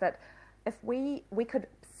realized that if we could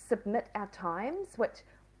submit our times, which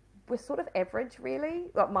were sort of average,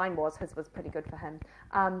 really. Well, mine was. His was pretty good for him.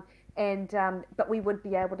 But we would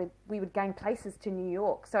gain places to New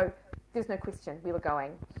York. So there's no question we were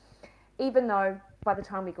going. Even though by the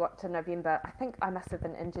time we got to November, I think I must have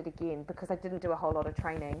been injured again because I didn't do a whole lot of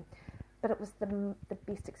training. But it was the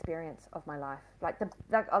best experience of my life. Like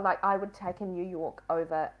I would take in New York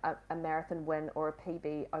over a marathon win or a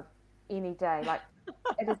PB of any day. Like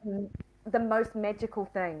it is the most magical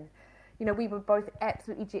thing. You know, we were both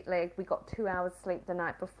absolutely jet lagged. We got 2 hours sleep the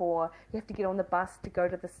night before. You have to get on the bus to go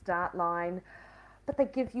to the start line. But they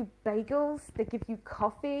give you bagels, they give you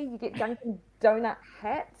coffee, you get Dunkin' Donut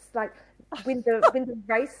hats. Like when the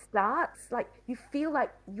race starts, like you feel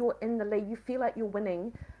like you're in the lead. You feel like you're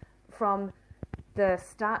winning from the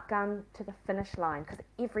start gun to the finish line because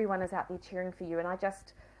everyone is out there cheering for you. And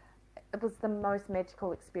it was the most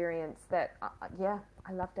magical experience that,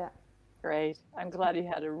 I loved it. Great. I'm glad you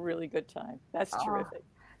had a really good time. That's terrific.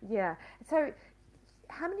 Yeah. So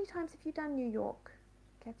how many times have you done New York,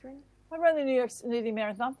 Catherine? I run the New York City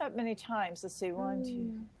Marathon not that many times. Let's see, 1,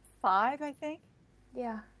 2, 5, I think.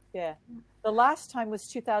 Yeah. Yeah. The last time was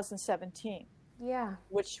 2017. Yeah.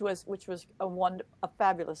 Which was a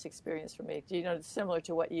fabulous experience for me. You know, similar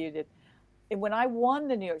to what you did. And when I won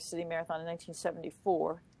the New York City Marathon in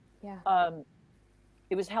 1974,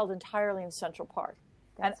 it was held entirely in Central Park.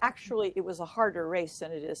 And actually, it was a harder race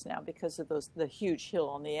than it is now because of the huge hill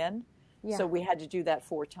on the end. Yeah. So we had to do that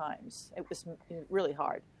 4 times. It was really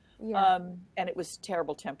hard. Yeah. And it was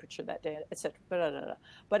terrible temperature that day, et cetera.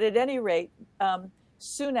 But at any rate,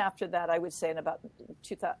 soon after that, I would say in about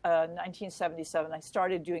 1977, I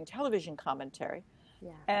started doing television commentary.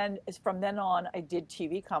 Yeah. And from then on, I did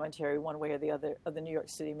TV commentary one way or the other of the New York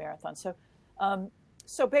City Marathon.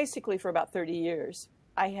 So basically for about 30 years,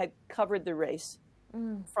 I had covered the race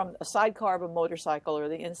from a sidecar of a motorcycle or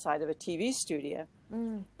the inside of a TV studio.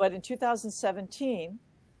 But in 2017,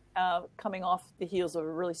 coming off the heels of a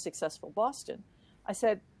really successful Boston, I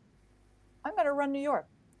said, I'm going to run New York.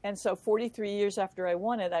 And so 43 years after I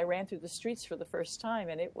won it, I ran through the streets for the first time,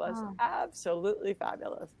 and it was absolutely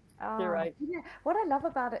fabulous. You're right. Yeah. What I love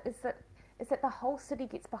about it is that the whole city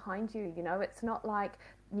gets behind you. You know, it's not like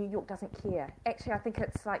New York doesn't care. Actually, I think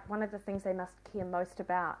it's like one of the things they must care most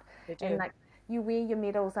about. They do. And like you wear your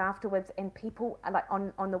medals afterwards, and people are like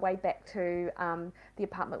on the way back to the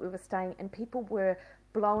apartment we were staying, and people were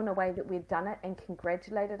blown away that we'd done it and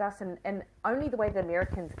congratulated us, and only the way the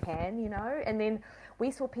Americans can, you know. And then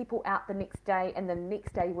we saw people out the next day and the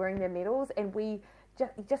next day wearing their medals, and we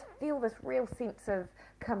just feel this real sense of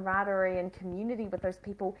camaraderie and community with those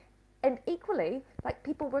people. And equally, like,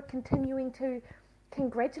 people were continuing to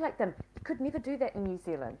congratulate them. You could never do that in New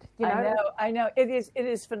Zealand, you know? I know. It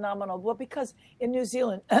is phenomenal. Well, because in New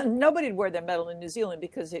Zealand, nobody'd wear their medal in New Zealand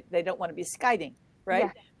because they don't want to be skiting, right?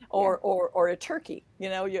 Yeah. Or a turkey, you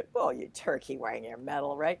know, you turkey wearing your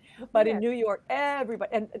medal, right? But in New York,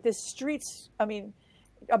 everybody, and the streets, I mean,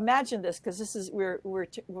 imagine this, because this is,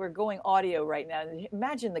 we're going audio right now.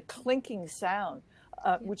 Imagine the clinking sound,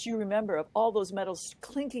 which you remember, of all those medals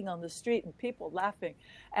clinking on the street and people laughing.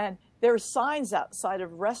 And there are signs outside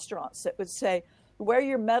of restaurants that would say, wear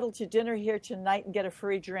your medal to dinner here tonight and get a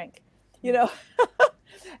free drink, you know?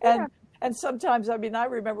 And sometimes, I mean, I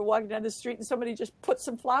remember walking down the street and somebody just put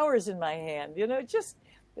some flowers in my hand, you know, just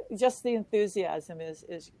the enthusiasm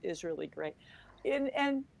is really great.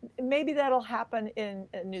 And maybe that'll happen in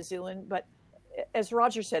New Zealand. But as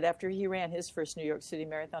Roger said, after he ran his first New York City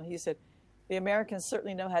Marathon, he said, the Americans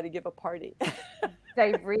certainly know how to give a party.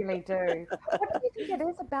 They really do. What do you think it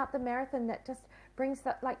is about the marathon that just brings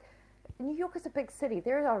that, like, New York is a big city.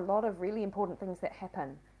 There are a lot of really important things that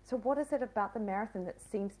happen. So what is it about the marathon that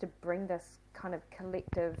seems to bring this kind of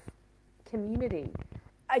collective community?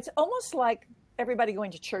 It's almost like everybody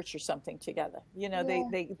going to church or something together. You know,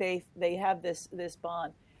 they have this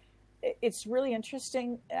bond. It's really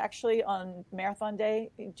interesting, actually, on Marathon Day.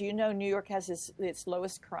 Do you know New York has its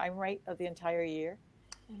lowest crime rate of the entire year?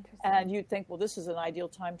 Interesting. And you'd think, well, this is an ideal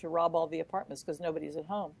time to rob all the apartments because nobody's at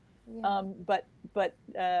home. Yeah. But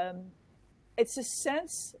it's a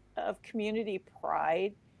sense of community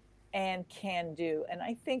pride and can do. And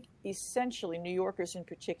I think essentially New Yorkers in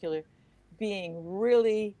particular being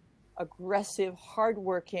really aggressive,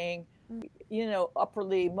 hardworking, you know,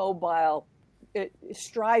 upwardly mobile,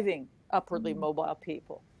 striving upwardly mobile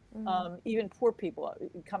people. Even poor people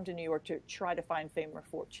come to New York to try to find fame or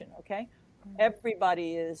fortune, okay?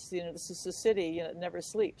 Everybody is, you know, this is a city, you know, it never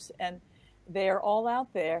sleeps. And they're all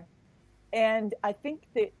out there. And I think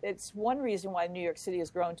that it's one reason why New York City has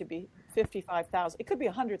grown to be 55,000. It could be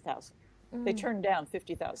 100,000. They turned down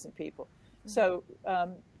 50,000 people. So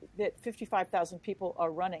that 55,000 people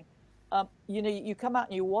are running. You know, you come out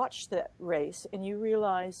and you watch that race and you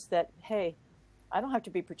realize that, hey, I don't have to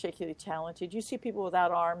be particularly talented. You see people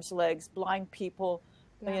without arms, legs, blind people.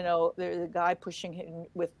 Yeah. You know, there's a guy pushing him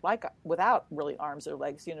without really arms or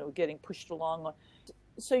legs, you know, getting pushed along.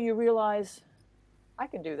 So you realize, I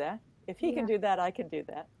can do that. If he can do that, I can do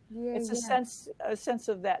that. Yeah, it's a sense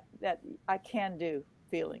of that I can do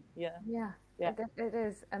feeling. Yeah. It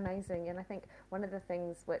is amazing. And I think one of the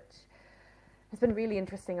things which has been really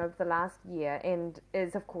interesting over the last year, and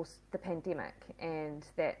is of course the pandemic, and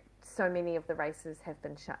that so many of the races have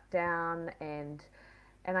been shut down, and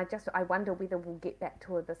I wonder whether we'll get back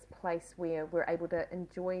to this place where we're able to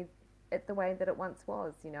enjoy it the way that it once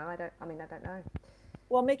was. I don't know.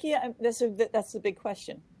 Well, Mickey, that's the big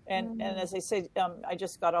question. And as I said, I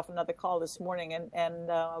just got off another call this morning,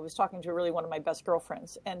 and I was talking to really one of my best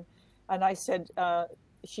girlfriends, and I said,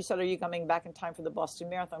 she said, "Are you coming back in time for the Boston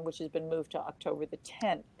Marathon, which has been moved to October the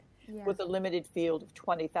 10th, with a limited field of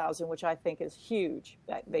 20,000, which I think is huge.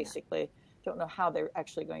 Basically, don't know how they're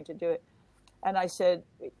actually going to do it." And I said,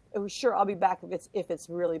 "Oh, sure, I'll be back if it's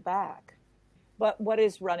really back." But what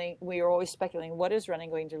is running? We are always speculating. What is running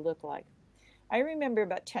going to look like? I remember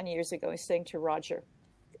about 10 years ago, saying to Roger,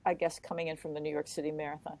 I guess coming in from the New York City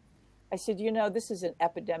Marathon, I said, this is an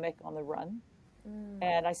epidemic on the run.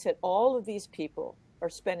 And I said, all of these people are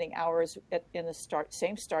spending hours in the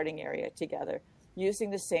same starting area together, using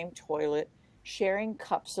the same toilet, sharing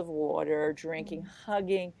cups of water, drinking,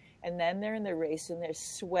 hugging, and then they're in the race and they're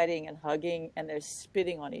sweating and hugging and they're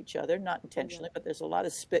spitting on each other, not intentionally, but there's a lot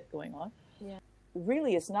of spit going on. Yeah.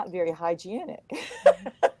 Really, it's not very hygienic.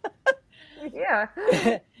 Yeah.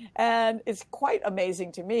 And it's quite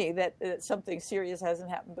amazing to me that something serious hasn't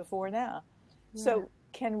happened before now. Yeah. So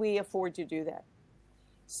can we afford to do that?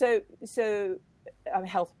 So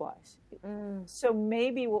health-wise. So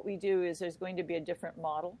maybe what we do is there's going to be a different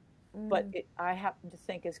model, but I happen to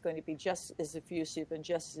think it's going to be just as effusive and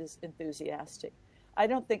just as enthusiastic. I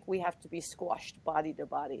don't think we have to be squashed body to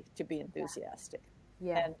body to be enthusiastic.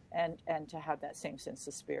 Yeah. And to have that same sense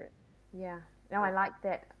of spirit. Yeah. No, I like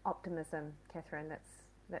that optimism, Catherine.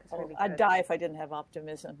 That's really good. I'd die if I didn't have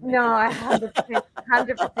optimism. No, I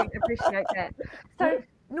 100% appreciate that. So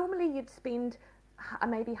normally you'd spend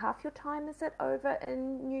maybe half your time, is it, over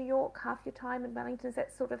in New York, half your time in Wellington? Is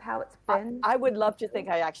that sort of how it's been? I would love to think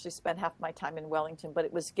I actually spent half my time in Wellington, but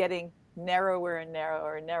it was getting narrower and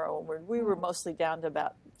narrower and narrower. We were mostly down to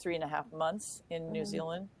about 3.5 months in New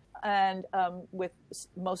Zealand. And with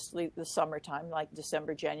mostly the summertime, like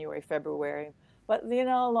December, January, February. But,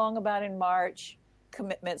 along about in March,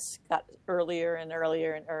 commitments got earlier and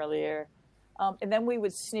earlier and earlier. And then we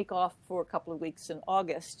would sneak off for a couple of weeks in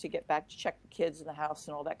August to get back to check the kids in the house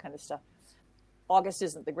and all that kind of stuff. August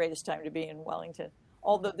isn't the greatest time to be in Wellington,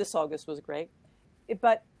 although this August was great.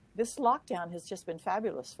 But this lockdown has just been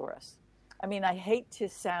fabulous for us. I mean, I hate to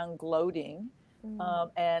sound gloating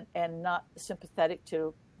and not sympathetic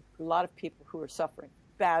to a lot of people who are suffering,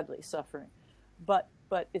 badly suffering. But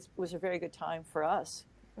it was a very good time for us.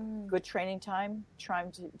 Good training time,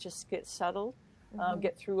 trying to just get settled,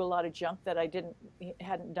 get through a lot of junk that I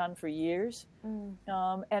hadn't done for years,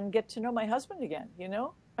 and get to know my husband again, Yeah.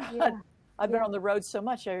 I've been on the road so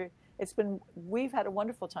much. We've had a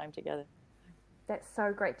wonderful time together. That's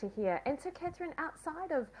so great to hear. And so, Catherine,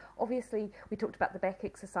 outside of, obviously, we talked about the back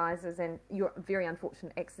exercises and your very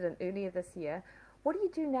unfortunate accident earlier this year, what do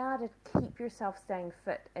you do now to keep yourself staying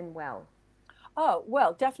fit and well? Oh,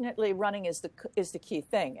 well, definitely running is the key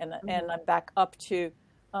thing. And I'm back up to,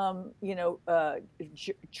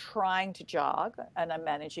 trying to jog, and I'm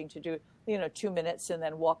managing to do, 2 minutes and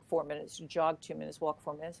then walk 4 minutes, jog 2 minutes, walk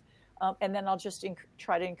 4 minutes. And then I'll just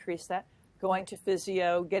try to increase that, going to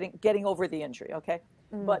physio, getting over the injury, okay?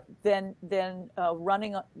 But then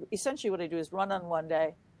running, essentially what I do is run on one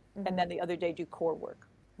day, and then the other day do core work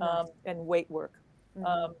and weight work.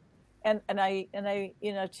 And I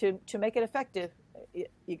to make it effective,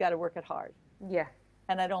 you got to work it hard. Yeah.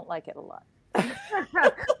 And I don't like it a lot. But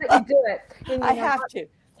you do it. I have to.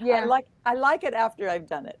 Yeah. I like it after I've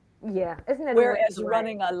done it. Yeah. Isn't it? Whereas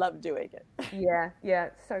running, I love doing it. Yeah.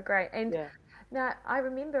 It's so great. And now I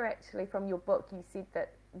remember actually from your book, you said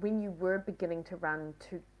that when you were beginning to run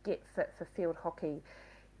to get fit for field hockey,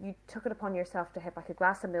 you took it upon yourself to have like a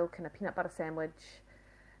glass of milk and a peanut butter sandwich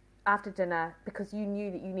after dinner because you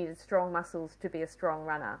knew that you needed strong muscles to be a strong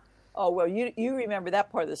runner. Oh, well, you remember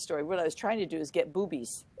that part of the story. What I was trying to do is get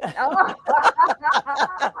boobies. And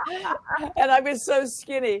I was so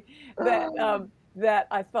skinny that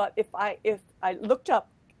I thought if I looked up,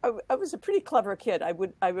 I was a pretty clever kid. I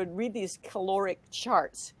would read these caloric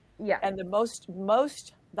charts. Yeah. And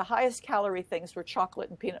the highest calorie things were chocolate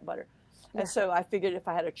and peanut butter. And so I figured if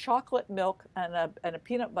I had a chocolate milk and a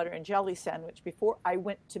peanut butter and jelly sandwich before I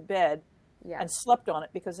went to bed and slept on it,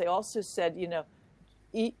 because they also said,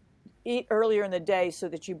 eat earlier in the day so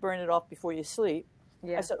that you burn it off before you sleep.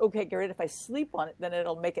 Yeah. I said, okay, great. If I sleep on it, then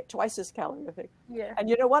it'll make it twice as calorific. Yeah. And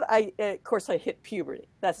you know what? Of course, I hit puberty.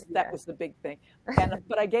 That was the big thing.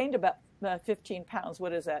 But I gained about 15 pounds.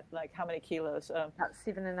 What is that? Like how many kilos? About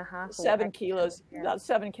 7.5. 7 kilos. Yeah. About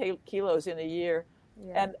 7 kilos in a year.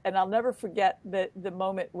 Yeah. And I'll never forget the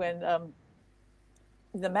moment when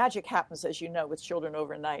the magic happens, as you know, with children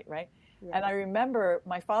overnight, right? Yeah. And I remember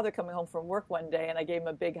my father coming home from work one day, and I gave him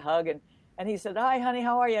a big hug, and he said, "Hi, honey,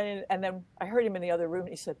 how are you?" And then I heard him in the other room, and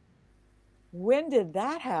he said, "When did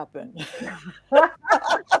that happen?"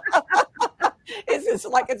 It's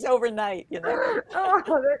like it's overnight, you know. Oh,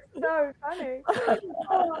 that's so funny.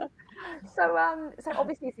 Oh. So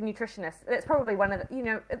obviously as a nutritionist, that's probably one of the, you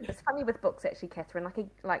know, it's funny with books actually, Catherine.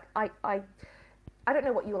 I don't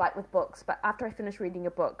know what you like with books, but after I finish reading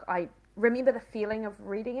a book, I remember the feeling of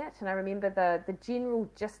reading it, and I remember the general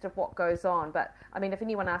gist of what goes on. But I mean, if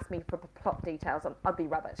anyone asked me for plot details, I'd be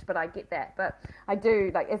rubbish. But I get that. But I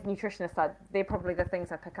do, like, as a nutritionist, they're probably the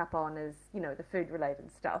things I pick up on is, you know, the food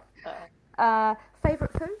related stuff.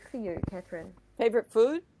 Favorite food for you, Catherine? Favorite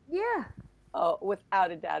food? Yeah. Oh,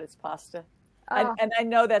 without a doubt, it's pasta. Oh. And I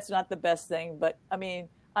know that's not the best thing, but I mean,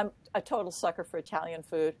 I'm a total sucker for Italian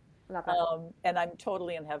food. Love it. And I'm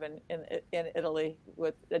totally in heaven in Italy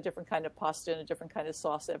with a different kind of pasta and a different kind of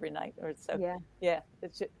sauce every night. Or so. Yeah.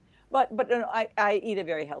 It's just, but you know, I eat a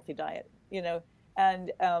very healthy diet, you know,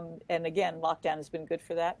 and again, lockdown has been good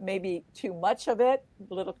for that. Maybe too much of it,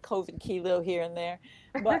 a little COVID kilo here and there,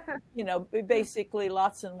 but you know, basically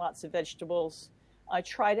lots and lots of vegetables. I've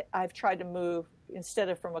tried to move instead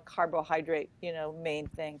of from a carbohydrate, you know, main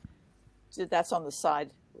thing. That's on the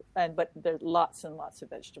side. But there's lots and lots of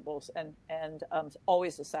vegetables and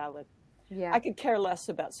always a salad. Yeah. I could care less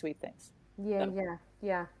about sweet things.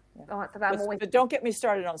 Yeah. Oh, so but don't get me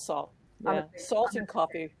started on salt. Yeah. Salt and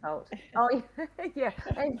coffee. Salt. Oh, yeah.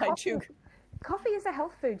 And coffee is a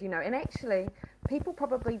health food, you know, and actually people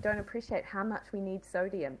probably don't appreciate how much we need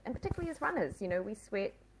sodium, and particularly as runners, you know, we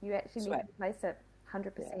sweat. You actually need to replace it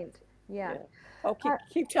 100%. Yeah. Oh,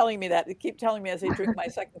 keep telling me that. Keep telling me as I drink my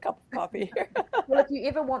second cup of coffee here. Well, if you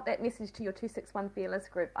ever want that message to your 261 Fearless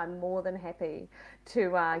group, I'm more than happy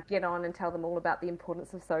to get on and tell them all about the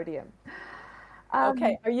importance of sodium.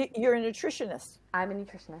 Okay. You're a nutritionist? I'm a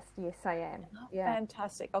nutritionist. Yes, I am. Oh, yeah.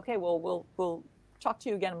 Fantastic. Okay. Well, we'll talk to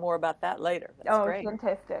you again more about that later. That's great.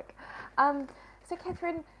 Fantastic. So,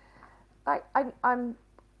 Catherine, I'm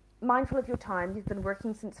mindful of your time. You've been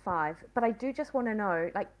working since 5, but I do just want to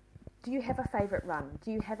know, like, do you have a favorite run? Do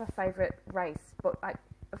you have a favorite race? But like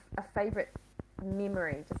a favorite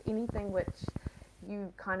memory? Just anything which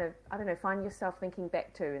you kind of, I don't know, find yourself thinking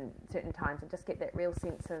back to in certain times and just get that real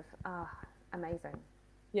sense of, amazing.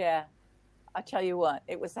 Yeah. I tell you what,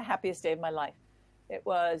 it was the happiest day of my life. It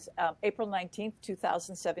was April 19th,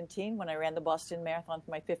 2017, when I ran the Boston Marathon for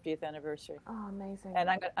my 50th anniversary. Oh, amazing. And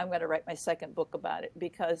I'm going to write my second book about it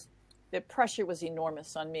because the pressure was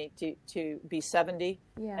enormous on me to be 70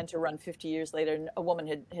 and to run 50 years later. A woman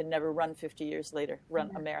had never run 50 years later,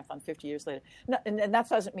 a marathon 50 years later. No, and that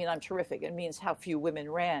doesn't mean I'm terrific. It means how few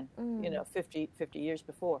women ran, you know, 50 years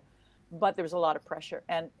before. But there was a lot of pressure.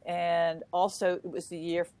 And also it was the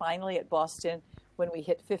year finally at Boston when we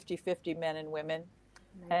hit 50-50 men and women.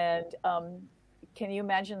 And can you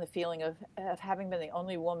imagine the feeling of having been the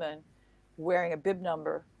only woman wearing a bib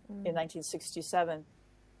number in 1967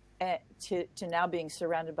 to now being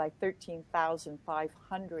surrounded by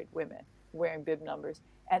 13,500 women wearing bib numbers.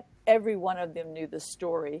 And every one of them knew the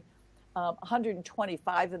story.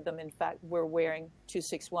 125 of them, in fact, were wearing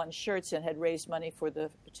 261 shirts and had raised money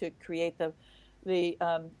to create the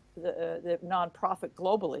nonprofit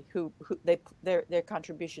globally, who their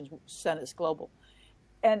contributions sent us global.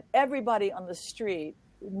 And everybody on the street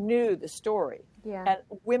knew the story. Yeah.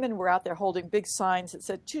 And women were out there holding big signs that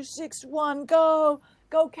said, 261, go,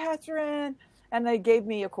 Catherine. And they gave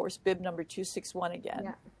me, of course, bib number 261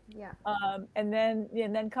 again. Yeah. And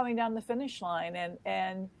then coming down the finish line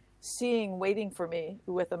and seeing, waiting for me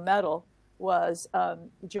with a medal was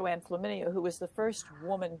Joanne Flaminio, who was the first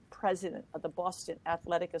woman president of the Boston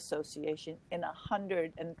Athletic Association in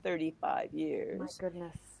 135 years. My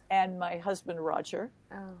goodness. And my husband, Roger.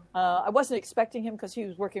 Oh. I wasn't expecting him because he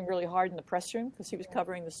was working really hard in the press room because he was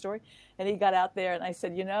covering the story. And he got out there and I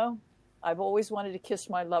said, you know, I've always wanted to kiss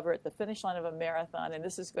my lover at the finish line of a marathon, and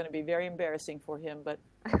this is going to be very embarrassing for him, but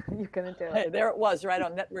you're going to do it. There it was, right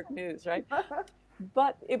on network news, right?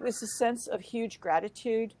 But it was a sense of huge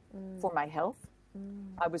gratitude for my health.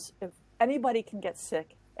 If anybody can get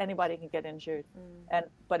sick, anybody can get injured,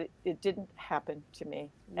 but it didn't happen to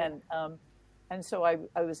me. Yeah. And so I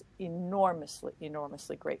was enormously,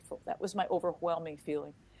 enormously grateful. That was my overwhelming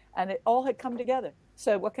feeling. And it all had come together.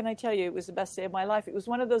 So what can I tell you? It was the best day of my life. It was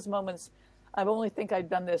one of those moments. I only think I'd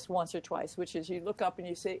done this once or twice, which is you look up and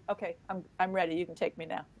you say, okay, I'm ready. You can take me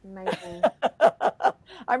now. Amazing.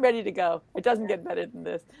 I'm ready to go. It doesn't get better than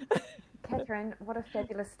this. Catherine, what a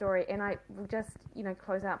fabulous story. And I will just,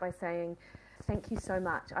 close out by saying thank you so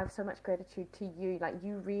much. I have so much gratitude to you. Like,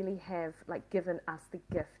 you really have, given us the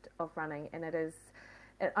gift of running. And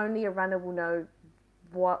only a runner will know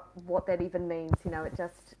what that even means.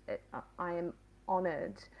 I am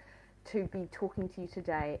honoured to be talking to you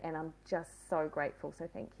today, and I'm just so grateful. So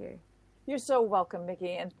thank you. You're so welcome,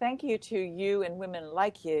 Mickey. And thank you to you and women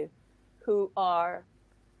like you who are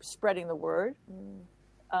spreading the word,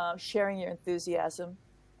 sharing your enthusiasm,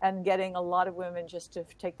 and getting a lot of women just to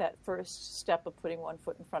take that first step of putting one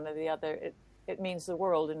foot in front of the other. It means the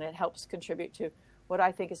world, and it helps contribute to what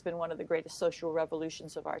I think has been one of the greatest social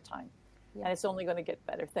revolutions of our time. Yeah. And it's only going to get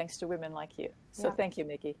better thanks to women like you. So Thank you,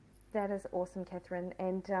 Mickey. That is awesome, Catherine.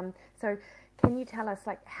 And so can you tell us,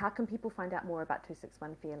 how can people find out more about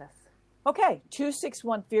 261 Fearless? Okay,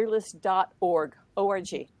 261fearless.org,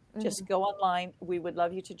 O-R-G. Just go online. We would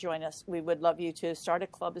love you to join us. We would love you to start a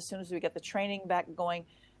club as soon as we get the training back going.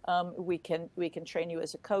 We can train you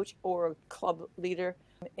as a coach or a club leader,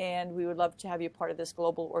 and we would love to have you part of this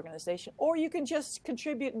global organization. Or you can just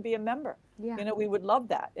contribute and be a member. Yeah. We would love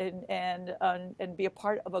that, and be a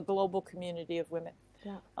part of a global community of women.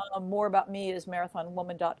 Yeah. More about me is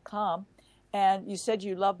marathonwoman.com. And you said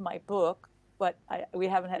you love my book, but we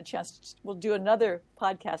haven't had a chance. We'll do another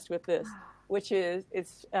podcast with this, which is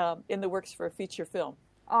it's in the works for a feature film,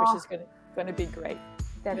 which is going to be great.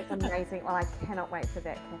 That is amazing. Well, I cannot wait for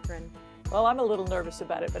that, Catherine. Well, I'm a little nervous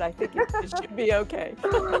about it, but I think it should be okay.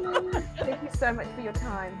 Thank you so much for your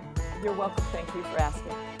time. You're welcome. Thank you for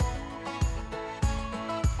asking.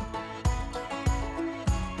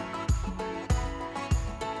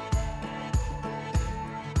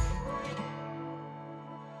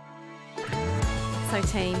 So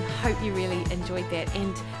team, hope you really enjoyed that.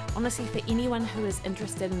 And honestly, for anyone who is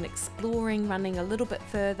interested in exploring running a little bit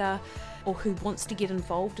further, or who wants to get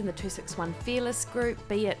involved in the 261 Fearless group,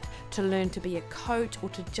 be it to learn to be a coach or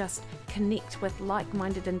to just connect with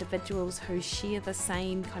like-minded individuals who share the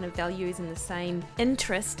same kind of values and the same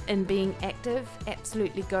interest in being active,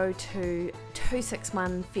 absolutely go to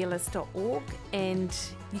 261fearless.org and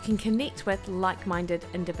you can connect with like-minded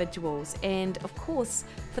individuals. And of course,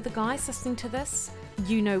 for the guys listening to this,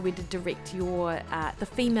 you know where to direct the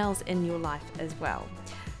females in your life as well.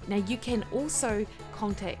 Now you can also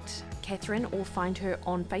contact Catherine or find her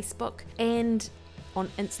on Facebook and on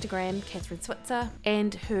Instagram, Catherine Switzer,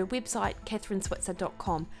 and her website,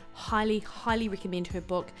 catherineswitzer.com. Highly recommend her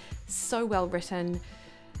book. So well written,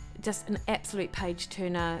 just an absolute page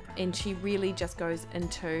turner, and she really just goes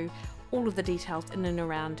into all of the details in and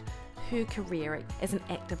around her career as an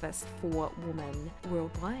activist for women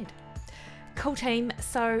worldwide. Cool team,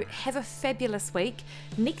 so have a fabulous week.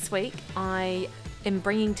 Next week I am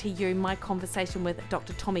bringing to you my conversation with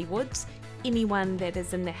Dr. Tommy Woods. Anyone that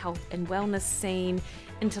is in the health and wellness scene,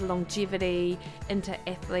 into longevity, into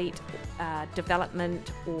athlete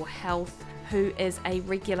development or health, who is a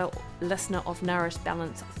regular listener of Nourish,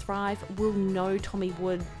 Balance, Thrive, will know Tommy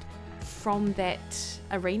Wood from that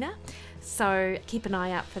arena. So keep an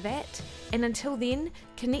eye out for that. And until then,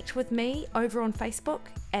 connect with me over on Facebook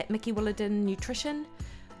at Mickey Williden Nutrition,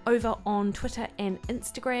 over on Twitter and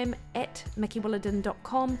Instagram at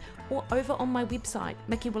mickeywilliden.com, or over on my website,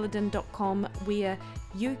 mickeywilliden.com, where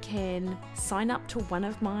you can sign up to one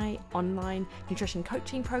of my online nutrition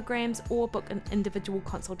coaching programs or book an individual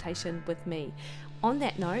consultation with me. On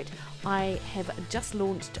that note, I have just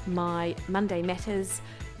launched my Monday Matters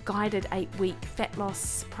guided 8-week fat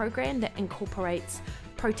loss program that incorporates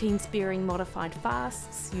protein-sparing modified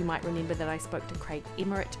fasts. You might remember that I spoke to Craig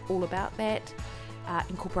Emmerich all about that.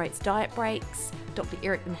 Incorporates diet breaks. Dr.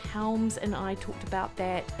 Eric Helms and I talked about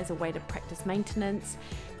that as a way to practice maintenance,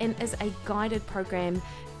 and as a guided program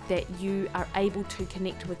that you are able to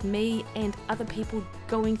connect with me and other people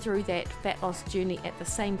going through that fat loss journey at the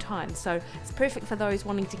same time. So it's perfect for those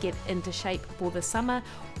wanting to get into shape for the summer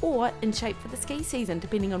or in shape for the ski season,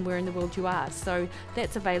 depending on where in the world you are. So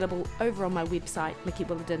that's available over on my website,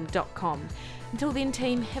 mickeywilliden.com. Until then,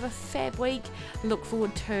 team, have a fab week. Look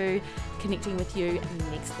forward to connecting with you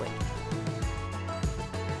next week.